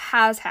that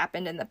has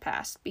happened in the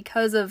past,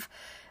 because of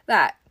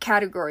that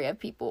category of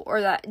people,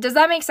 or that, does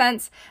that make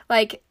sense?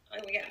 Like,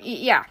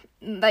 yeah,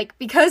 like,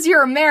 because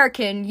you're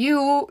American,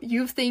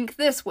 you think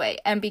this way,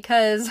 and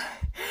because,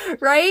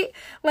 right?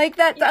 Like,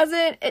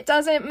 it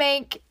doesn't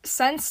make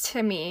sense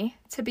to me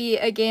to be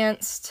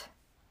against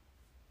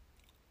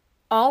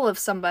all of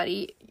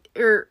somebody,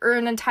 or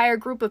an entire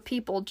group of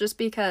people, just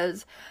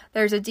because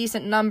there's a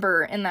decent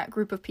number in that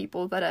group of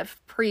people that have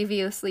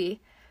previously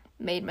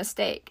made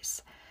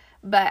mistakes.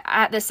 But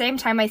at the same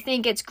time, I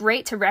think it's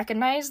great to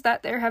recognize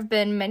that there have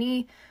been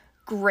many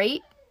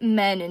great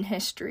men in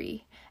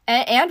history,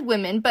 and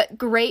women, but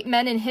great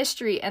men in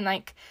history, and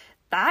like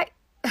that,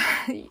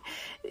 I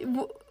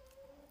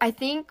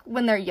think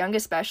when they're young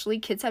especially,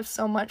 kids have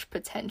so much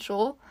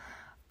potential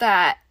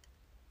that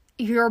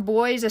your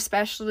boys,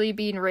 especially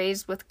being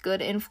raised with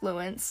good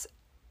influence,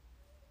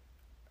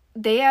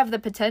 they have the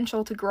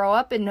potential to grow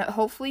up and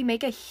hopefully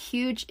make a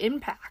huge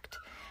impact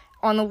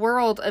on the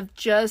world of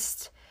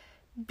just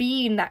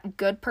being that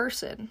good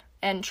person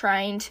and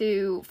trying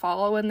to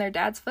follow in their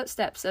dad's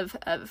footsteps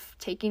of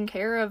taking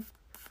care of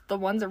the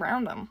ones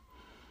around them.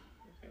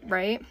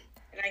 Right?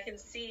 And I can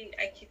see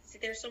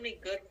there's so many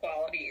good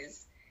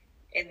qualities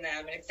in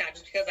them, and it's not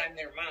just because I'm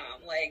their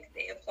mom. Like,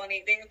 they have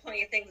plenty of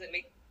things that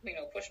make,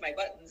 push my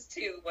buttons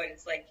too, but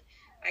it's like,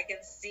 I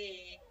can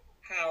see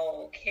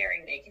how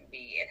caring they can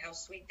be and how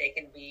sweet they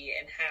can be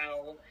and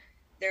how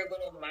their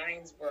little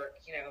minds work.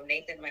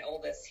 Nathan, my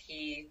oldest,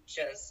 he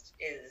just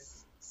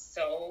is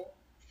so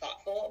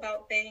thoughtful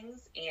about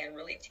things and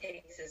really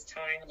takes his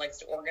time and likes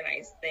to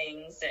organize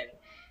things, and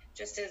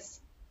just is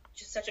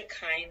just such a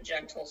kind,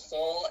 gentle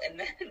soul. And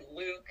then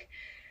Luke,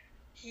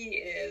 he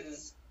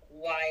is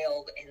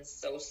wild and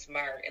so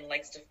smart and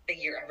likes to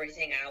figure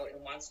everything out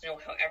and wants to know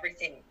how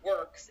everything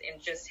works,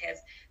 and just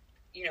has,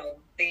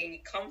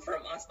 they come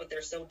from us, but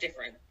they're so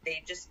different.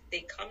 They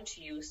come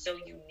to you so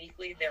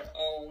uniquely their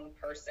own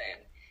person.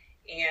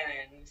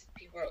 And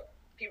people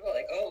are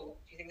like, oh,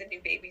 do you think the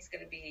new baby's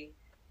going to be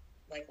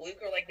like Luke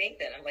or like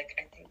Nathan? I'm like,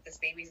 I think this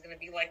baby's going to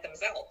be like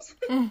themselves.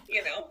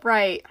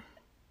 Right.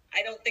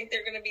 I don't think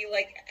they're going to be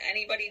like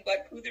anybody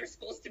but who they're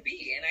supposed to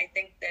be. And I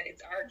think that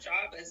it's our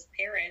job as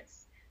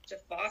parents to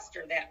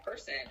foster that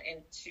person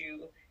and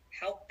to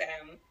help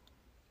them,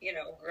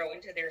 grow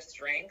into their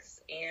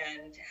strengths,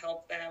 and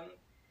help them,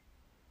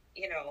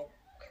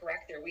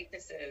 correct their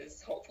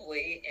weaknesses,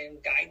 hopefully,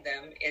 and guide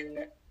them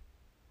in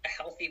a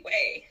healthy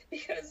way,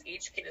 because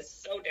each kid is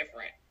so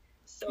different.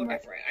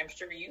 Different. I'm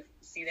sure you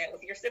see that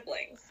with your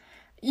siblings.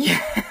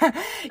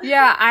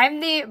 Yeah,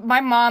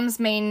 my mom's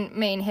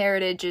main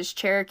heritage is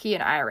Cherokee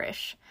and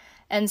Irish.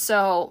 And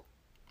so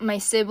my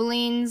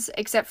siblings,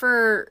 except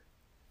for,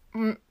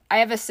 I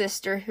have a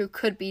sister who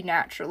could be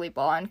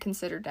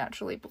considered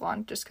naturally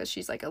blonde, just because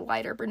she's like a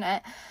lighter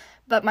brunette.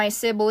 But my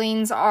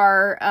siblings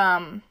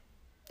are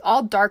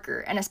all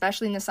darker, and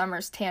especially in the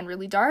summers tan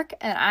really dark,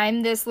 and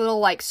I'm this little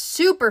like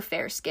super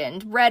fair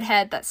skinned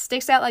redhead that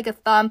sticks out like a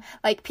thumb.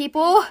 Like,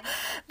 people,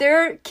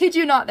 kid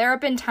you not, there have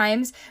been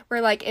times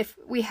where, like, if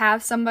we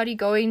have somebody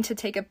going to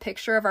take a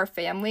picture of our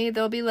family,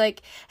 they'll be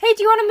like, hey,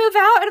 do you want to move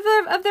out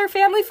of their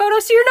family photo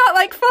so you're not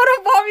like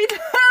photobombing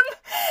them?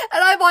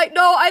 And I'm like,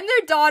 no, I'm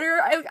their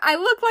daughter. I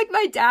look like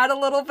my dad a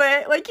little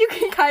bit, like, you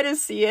can kind of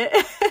see it.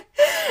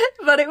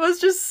 But it was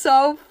just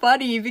so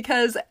funny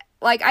because,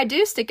 like, I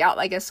do stick out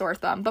like a sore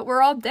thumb, but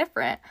we're all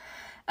different.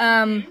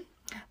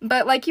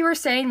 But like you were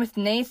saying with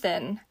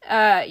Nathan,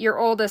 your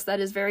oldest,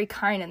 that is very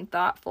kind and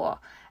thoughtful.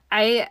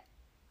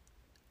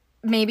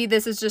 Maybe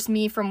this is just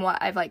me from what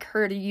I've like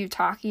heard of you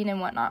talking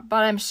and whatnot,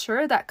 but I'm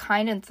sure that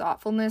kind and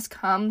thoughtfulness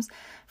comes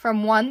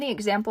from, one, the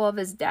example of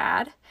his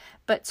dad,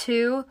 but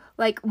two,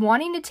 like,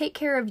 wanting to take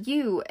care of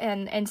you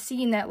and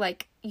seeing that,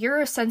 like,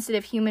 you're a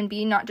sensitive human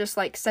being, not just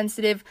like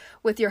sensitive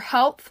with your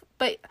health,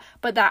 but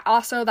that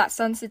also that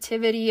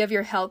sensitivity of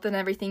your health and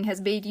everything has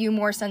made you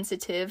more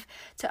sensitive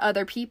to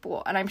other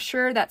people. And I'm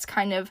sure that's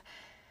kind of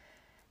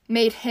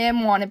made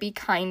him want to be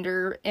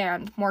kinder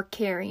and more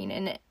caring,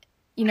 and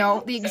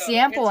the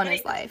example in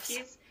his life.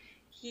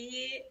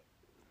 he,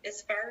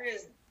 as far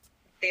as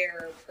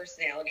their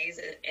personalities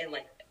and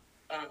like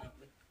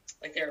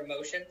their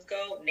emotions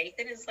go,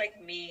 Nathan is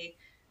like me,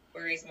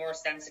 where he's more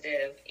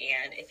sensitive,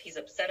 and if he's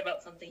upset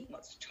about something, he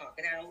wants to talk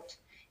it out,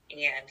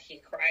 and he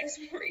cries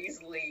more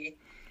easily,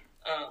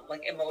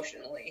 like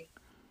emotionally.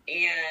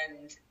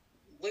 And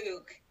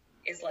Luke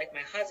is like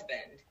my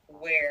husband,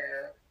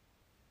 where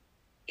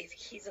if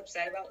he's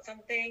upset about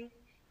something,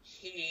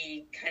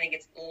 he kind of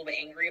gets a little bit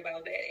angry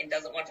about it and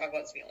doesn't want to talk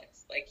about his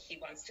feelings. Like, he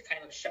wants to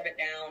kind of shut it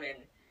down. And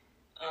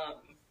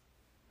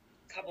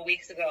a couple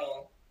weeks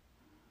ago,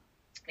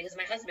 because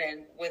my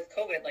husband, with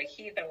COVID, like,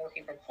 he'd been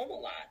working from home a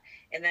lot,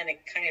 and then it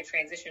kind of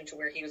transitioned to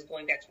where he was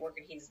going back to work,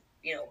 and he's,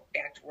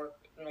 back to work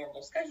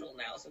normal schedule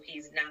now, so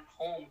he's not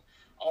home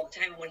all the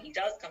time. When he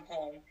does come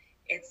home,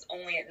 it's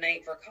only at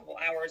night for a couple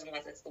hours,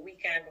 unless it's the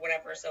weekend or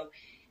whatever. So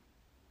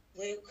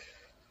Luke,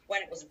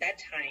 when it was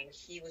bedtime,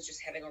 he was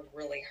just having a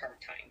really hard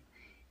time.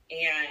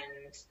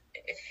 And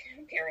if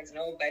parents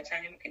know,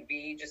 bedtime can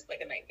be just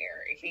like a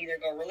nightmare. It can either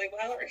go really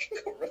well or it can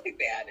go really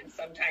bad, and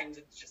sometimes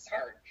it's just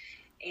hard.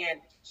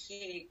 And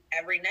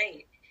every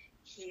night,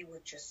 he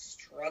would just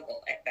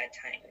struggle at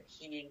bedtime, and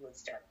he would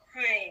start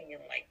crying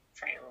and, like,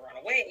 trying to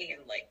run away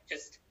and, like,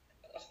 just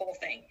the whole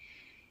thing.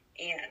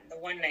 And the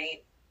one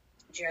night,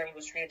 Jeremy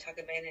was trying to tuck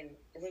him in,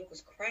 and Luke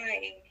was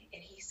crying,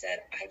 and he said,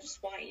 "I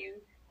just want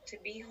you to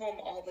be home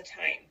all the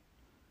time."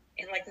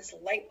 And, like, this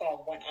light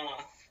bulb went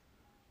off.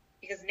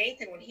 Because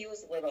Nathan, when he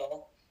was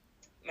little,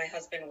 my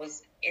husband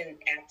was in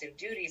active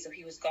duty, so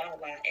he was gone a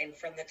lot. And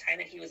from the time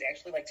that he was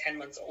actually like 10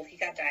 months old, he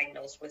got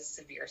diagnosed with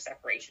severe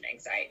separation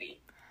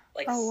anxiety.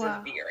 Like,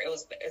 severe. It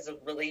was a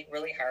really,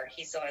 really hard.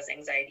 He still has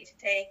anxiety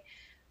today,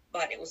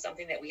 but it was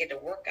something that we had to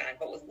work on.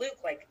 But with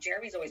Luke, like,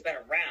 Jeremy's always been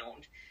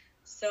around.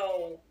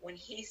 So when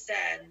he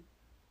said,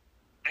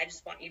 "I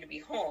just want you to be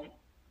home,"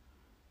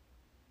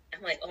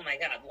 I'm like, oh my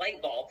God,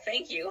 light bulb,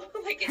 thank you.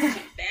 Like, it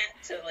took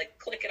that to, like,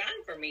 click it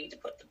on for me, to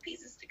put the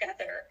pieces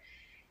together.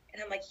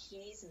 And I'm like,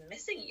 he's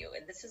missing you,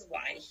 and this is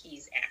why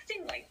he's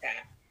acting like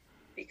that,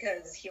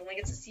 because he only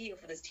gets to see you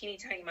for this teeny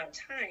tiny amount of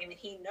time, and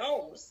he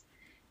knows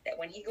that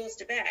when he goes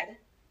to bed,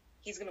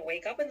 he's going to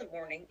wake up in the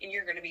morning, and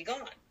you're going to be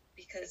gone,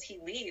 because he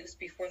leaves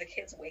before the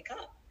kids wake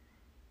up.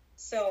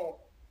 So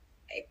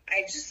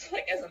I just,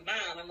 like, as a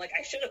mom, I'm like,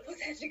 I should have put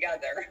that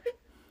together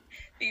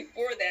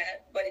before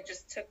that, but it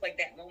just took, like,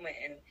 that moment.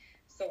 And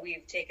so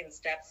we've taken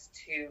steps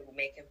to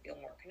make him feel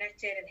more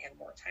connected and have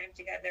more time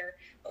together.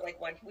 But, like,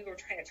 when we were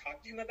trying to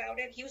talk to him about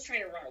it, he was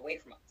trying to run away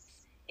from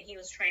us, and he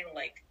was trying to,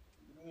 like,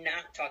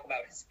 not talk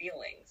about his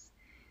feelings.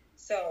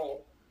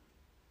 So,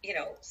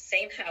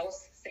 same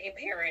house, same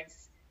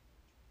parents,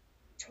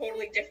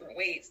 totally different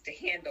ways to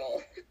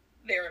handle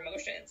their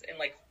emotions and,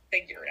 like,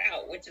 figure it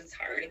out, which is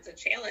hard. It's a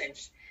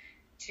challenge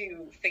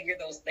to figure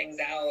those things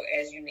out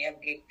as you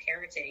navigate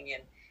parenting.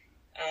 And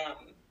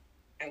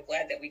I'm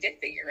glad that we did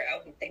figure it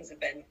out, and things have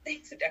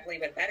definitely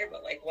been better.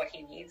 But, like, what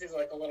he needs is,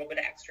 like, a little bit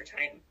of extra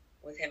time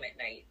with him at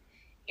night,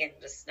 and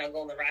to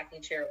snuggle in the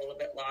rocking chair a little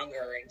bit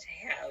longer, and to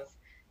have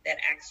that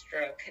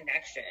extra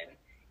connection.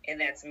 And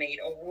that's made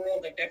a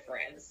world of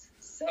difference.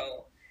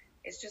 So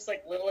it's just,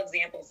 like, little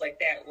examples like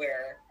that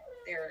where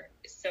they're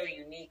so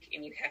unique,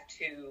 and you have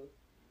to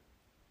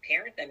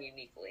parent them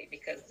uniquely,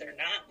 because they're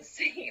not the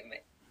same.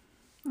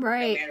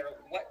 Right. No matter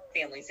what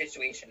family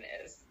situation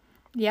is.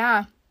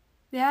 Yeah,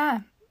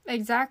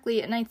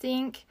 exactly. And I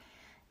think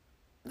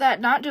that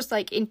not just,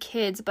 like, in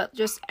kids, but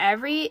just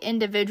every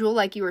individual,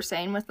 like you were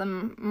saying with the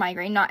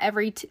migraine, no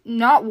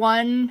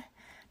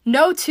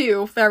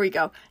two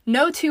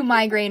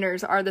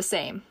migraineurs are the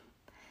same.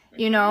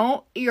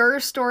 Your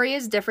story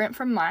is different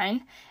from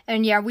mine,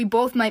 and yeah, we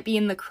both might be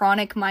in the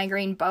chronic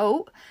migraine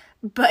boat,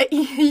 but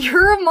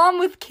you're a mom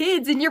with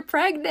kids, and you're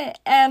pregnant,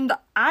 and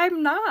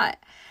I'm not.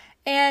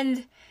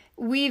 And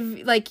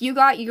you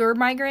got your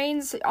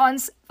migraines on,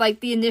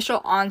 like, the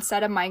initial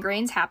onset of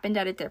migraines happened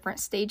at a different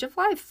stage of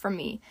life from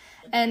me.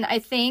 And I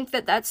think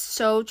that that's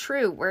so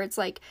true, where it's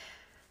like,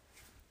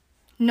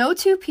 no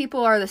two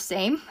people are the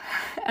same.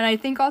 And I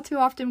think all too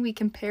often we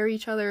compare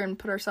each other and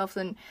put ourselves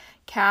in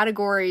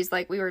categories,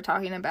 like we were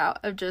talking about,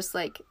 of just,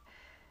 like,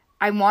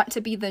 I want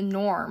to be the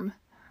norm,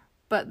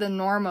 but the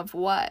norm of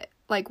what?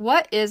 Like,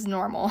 what is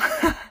normal?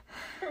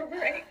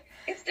 Right.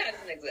 It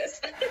doesn't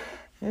exist.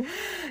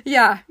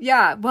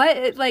 Yeah.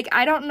 But, like,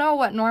 I don't know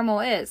what normal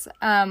is.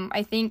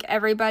 I think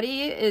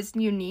everybody is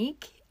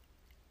unique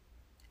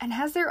and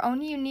has their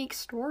own unique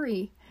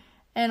story.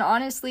 And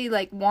honestly,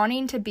 like,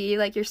 wanting to be,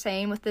 like you're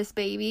saying with this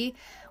baby,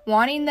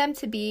 wanting them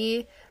to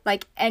be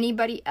like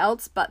anybody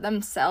else but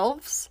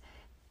themselves,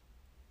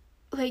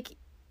 like,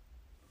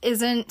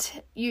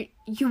 isn't, you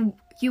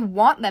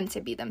want them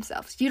to be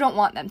themselves. You don't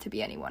want them to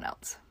be anyone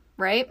else,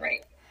 right?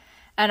 Right.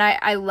 And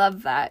I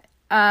love that.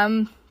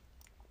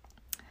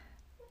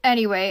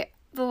 Anyway,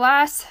 the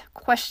last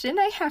question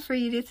I have for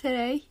you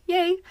today,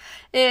 yay,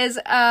 is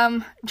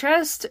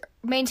just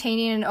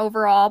maintaining an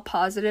overall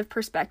positive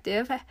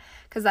perspective,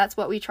 because that's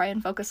what we try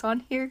and focus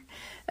on here.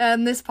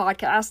 This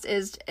podcast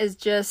is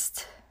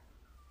just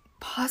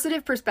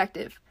positive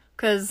perspective,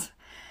 because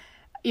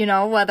you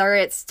know, whether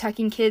it's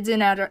tucking kids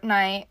in at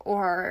night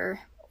or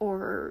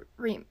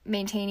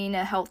maintaining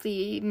a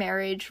healthy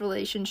marriage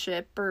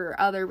relationship or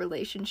other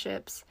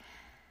relationships.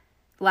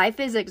 Life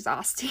is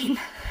exhausting.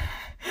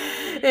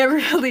 It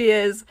really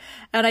is.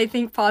 And I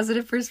think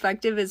positive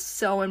perspective is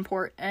so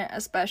important,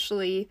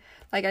 especially,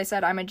 like I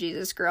said, I'm a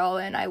Jesus girl,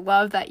 and I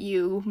love that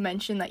you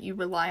mentioned that you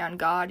rely on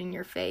God in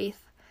your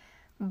faith.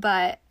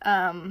 But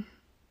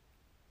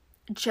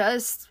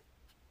just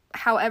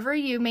however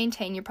you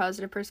maintain your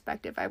positive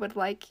perspective, I would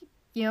like,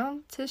 you know,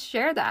 to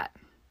share that.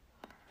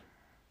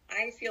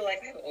 I feel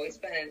like I've always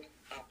been an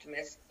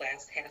optimist,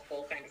 glass half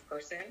full kind of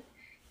person,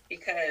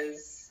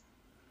 because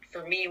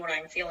for me, when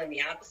I'm feeling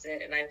the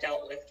opposite, and I've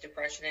dealt with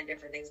depression and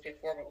different things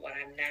before, but when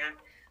I'm not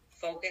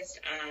focused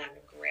on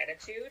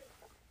gratitude,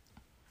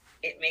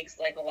 it makes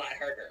life a lot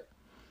harder.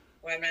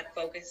 When I'm not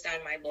focused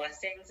on my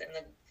blessings and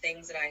the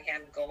things that I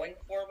have going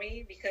for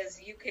me, because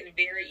you can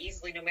very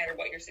easily, no matter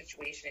what your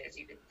situation is,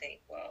 you can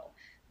think, well,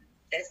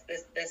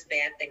 this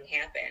bad thing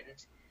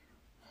happened,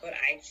 but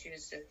I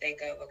choose to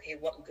think of, okay,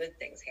 what good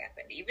things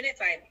happened. Even if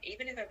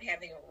I'm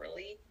having a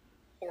really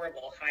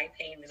horrible, high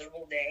pain,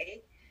 miserable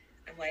day,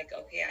 I'm like,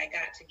 okay, I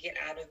got to get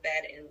out of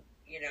bed and,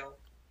 you know,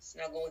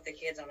 snuggle with the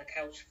kids on the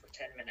couch for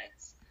 10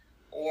 minutes.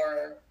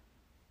 Or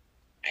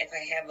if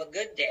I have a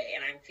good day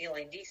and I'm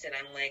feeling decent,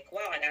 I'm like,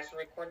 wow, I got to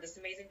record this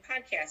amazing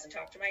podcast and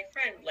talk to my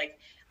friend. Like,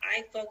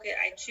 I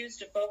choose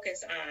to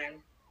focus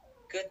on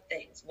good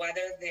things,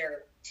 whether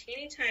they're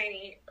teeny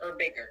tiny or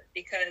bigger,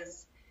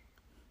 because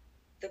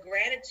the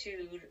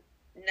gratitude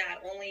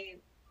not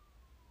only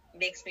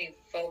makes me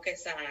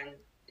focus on,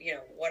 you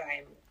know, what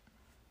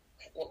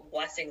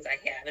blessings I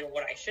have and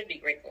what I should be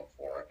grateful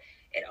for,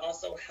 it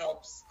also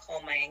helps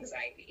calm my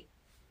anxiety,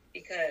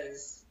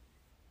 because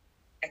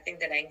I think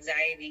that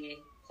anxiety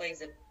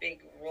plays a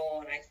big role,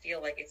 and I feel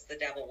like it's the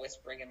devil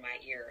whispering in my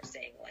ear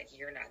saying, like,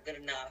 you're not good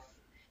enough,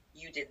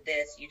 you did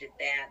this, you did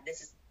that,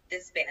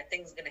 this bad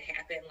thing's gonna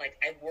happen.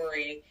 Like, I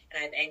worry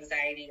and I have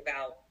anxiety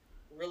about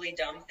really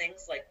dumb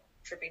things, like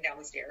tripping down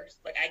the stairs.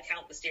 Like, I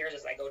count the stairs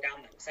as I go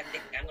down them because I'm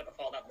thinking I'm gonna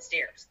fall down the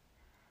stairs.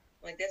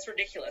 Like, that's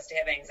ridiculous to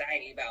have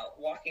anxiety about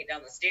walking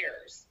down the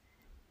stairs.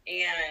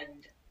 And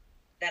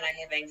then I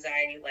have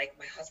anxiety, like,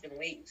 my husband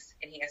leaves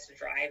and he has to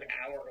drive an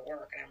hour to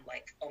work, and I'm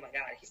like, oh my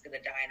God, he's going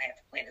to die and I have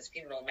to plan his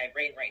funeral in my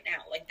brain right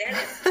now. Like, that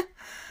is,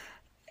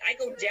 I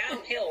go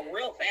downhill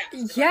real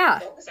fast. Yeah.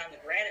 I focus on the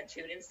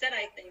gratitude. Instead,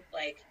 I think,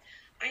 like,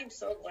 I'm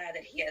so glad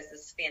that he has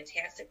this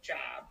fantastic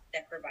job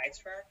that provides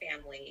for our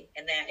family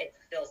and that it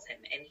fulfills him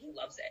and he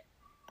loves it.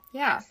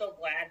 Yeah. I'm so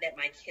glad that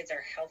my kids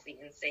are healthy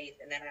and safe,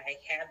 and that I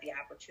have the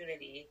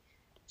opportunity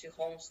to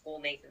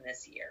homeschool Nathan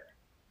this year,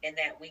 and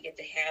that we get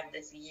to have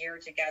this year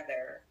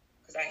together,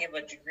 because I have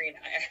a degree in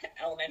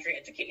elementary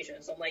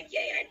education. So I'm like,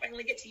 yay, I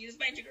finally get to use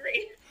my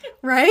degree.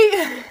 Right?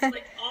 It's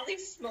like all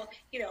these small,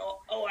 you know,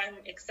 I'm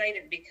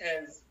excited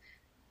because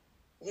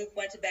Luke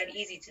went to bed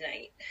easy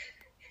tonight.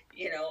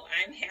 You know,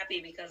 I'm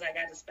happy because I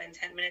got to spend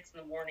 10 minutes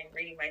in the morning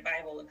reading my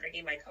Bible and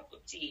drinking my cup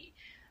of tea.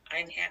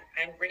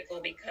 I'm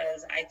grateful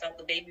because I felt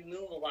the baby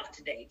move a lot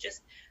today.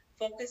 Just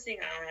focusing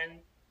on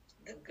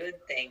the good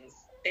things,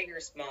 big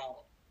or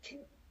small, can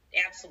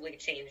absolutely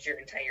change your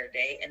entire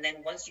day. And then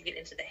once you get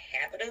into the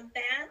habit of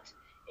that,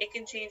 it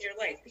can change your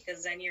life,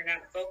 because then you're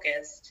not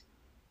focused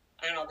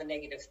on all the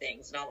negative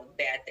things and all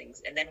the bad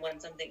things. And then when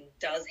something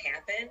does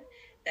happen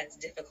that's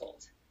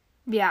difficult,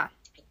 Yeah.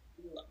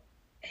 you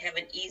have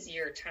an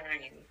easier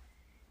time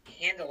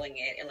handling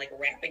it and, like,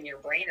 wrapping your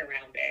brain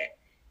around it,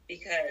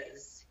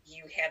 because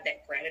you have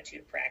that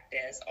gratitude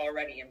practice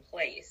already in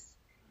place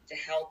to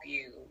help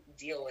you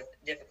deal with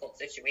difficult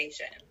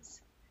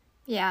situations.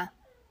 Yeah.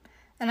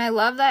 And I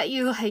love that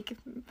you, like,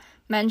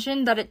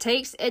 mentioned that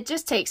it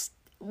just takes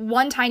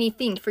one tiny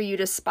thing for you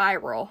to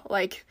spiral.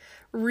 Like,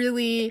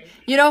 really,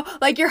 you know,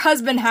 like your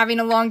husband having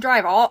a long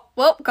drive. Oh,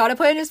 well, gotta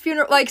plan his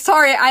funeral. Like,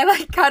 sorry, I,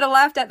 like, kind of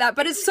laughed at that,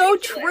 but it's so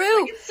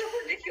true. Like, it's so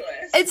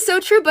ridiculous. It's so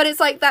true, but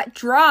it's like that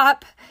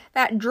drop,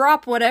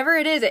 whatever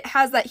it is, it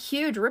has that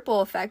huge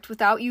ripple effect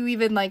without you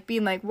even, like,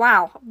 being like,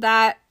 wow,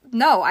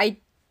 no, I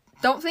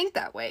don't think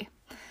that way.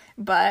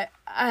 But,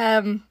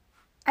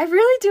 I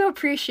really do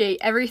appreciate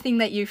everything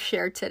that you've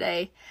shared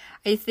today.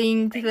 I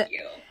think Thank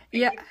you.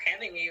 Thank you for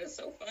having me. It was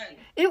so fun.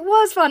 It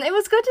was fun. It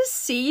was good to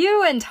see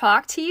you and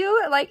talk to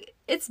you. Like,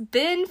 it's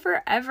been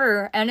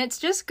forever, and it's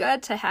just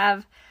good to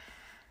have,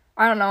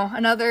 I don't know,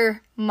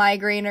 another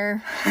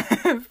migrainer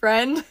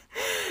friend,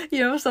 you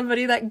know,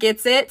 somebody that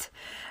gets it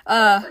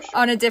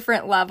on a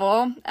different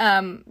level.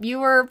 You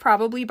were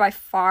probably by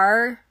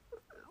far,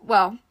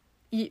 well,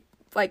 you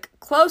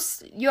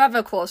have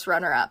a close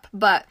runner-up,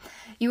 but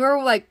you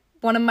were, like,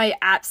 one of my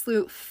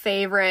absolute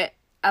favorite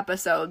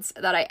episodes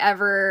that I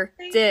ever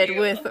did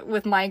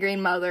with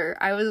Migraine Mother.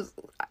 I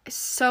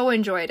so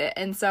enjoyed it,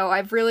 and so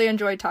I've really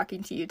enjoyed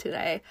talking to you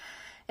today,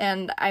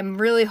 and I'm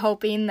really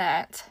hoping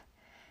that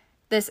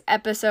this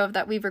episode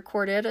that we've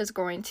recorded is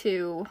going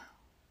to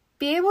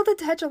be able to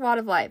touch a lot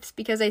of lives,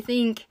 because I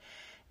think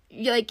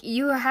like,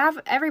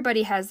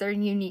 everybody has their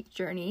unique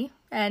journey,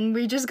 and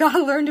we just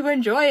gotta learn to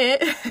enjoy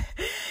it.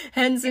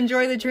 Hence,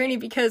 enjoy the journey,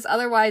 because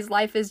otherwise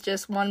life is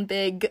just one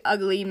big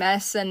ugly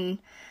mess and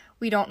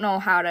we don't know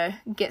how to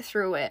get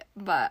through it.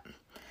 But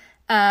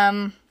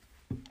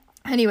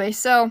anyway,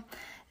 so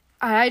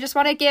I just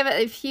want to give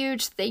a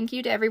huge thank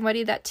you to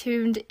everybody that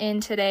tuned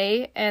in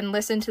today and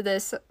listened to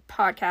this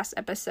podcast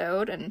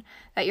episode, and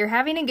that you're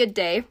having a good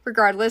day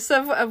regardless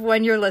of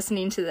when you're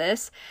listening to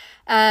this.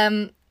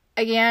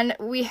 Again,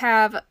 we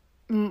have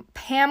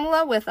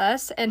Pamela with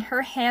us, and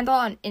her handle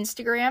on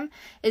Instagram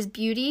is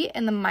Beauty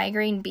and the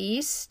Migraine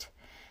Beast.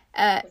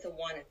 With a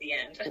 1 at the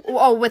end.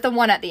 With a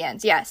 1 at the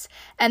end, yes.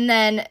 And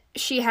then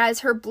she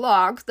has her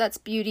blog, that's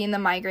Beauty and the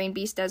Migraine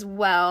Beast as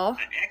well.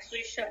 I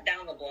actually shut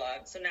down the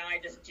blog, so now I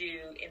just do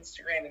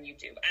Instagram and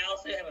YouTube. I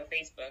also have a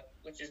Facebook,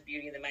 which is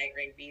Beauty and the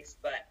Migraine Beast,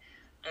 but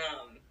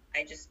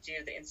I just do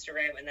the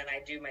Instagram, and then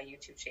I do my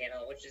YouTube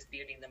channel, which is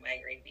Beauty and the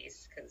Migraine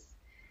Beast, because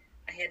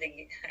I had to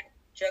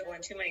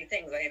juggling too many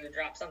things. I had to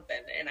drop something,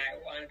 and I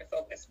wanted to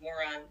focus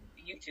more on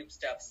YouTube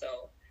stuff,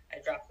 so I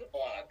dropped the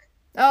blog.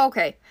 Oh,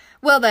 okay.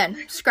 Well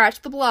then,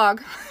 scratch the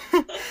blog.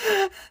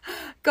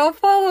 Go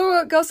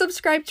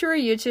subscribe to her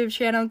YouTube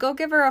channel. Go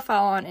give her a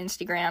follow on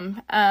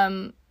Instagram.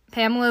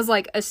 Pamela's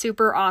like a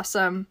super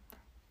awesome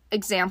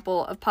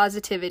example of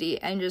positivity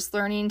and just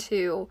learning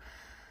to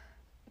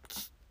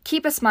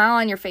keep a smile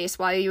on your face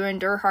while you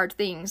endure hard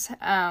things.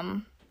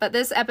 But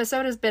this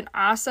episode has been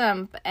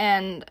awesome,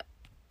 and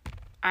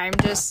I'm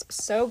just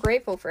so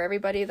grateful for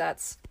everybody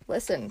that's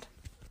listened.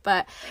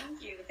 But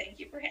Thank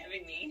you for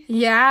having me.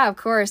 Yeah, of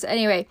course.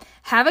 Anyway,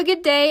 have a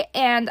good day,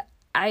 and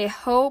I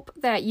hope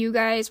that you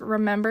guys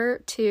remember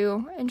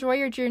to enjoy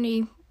your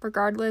journey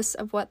regardless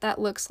of what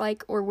that looks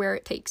like or where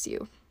it takes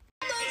you.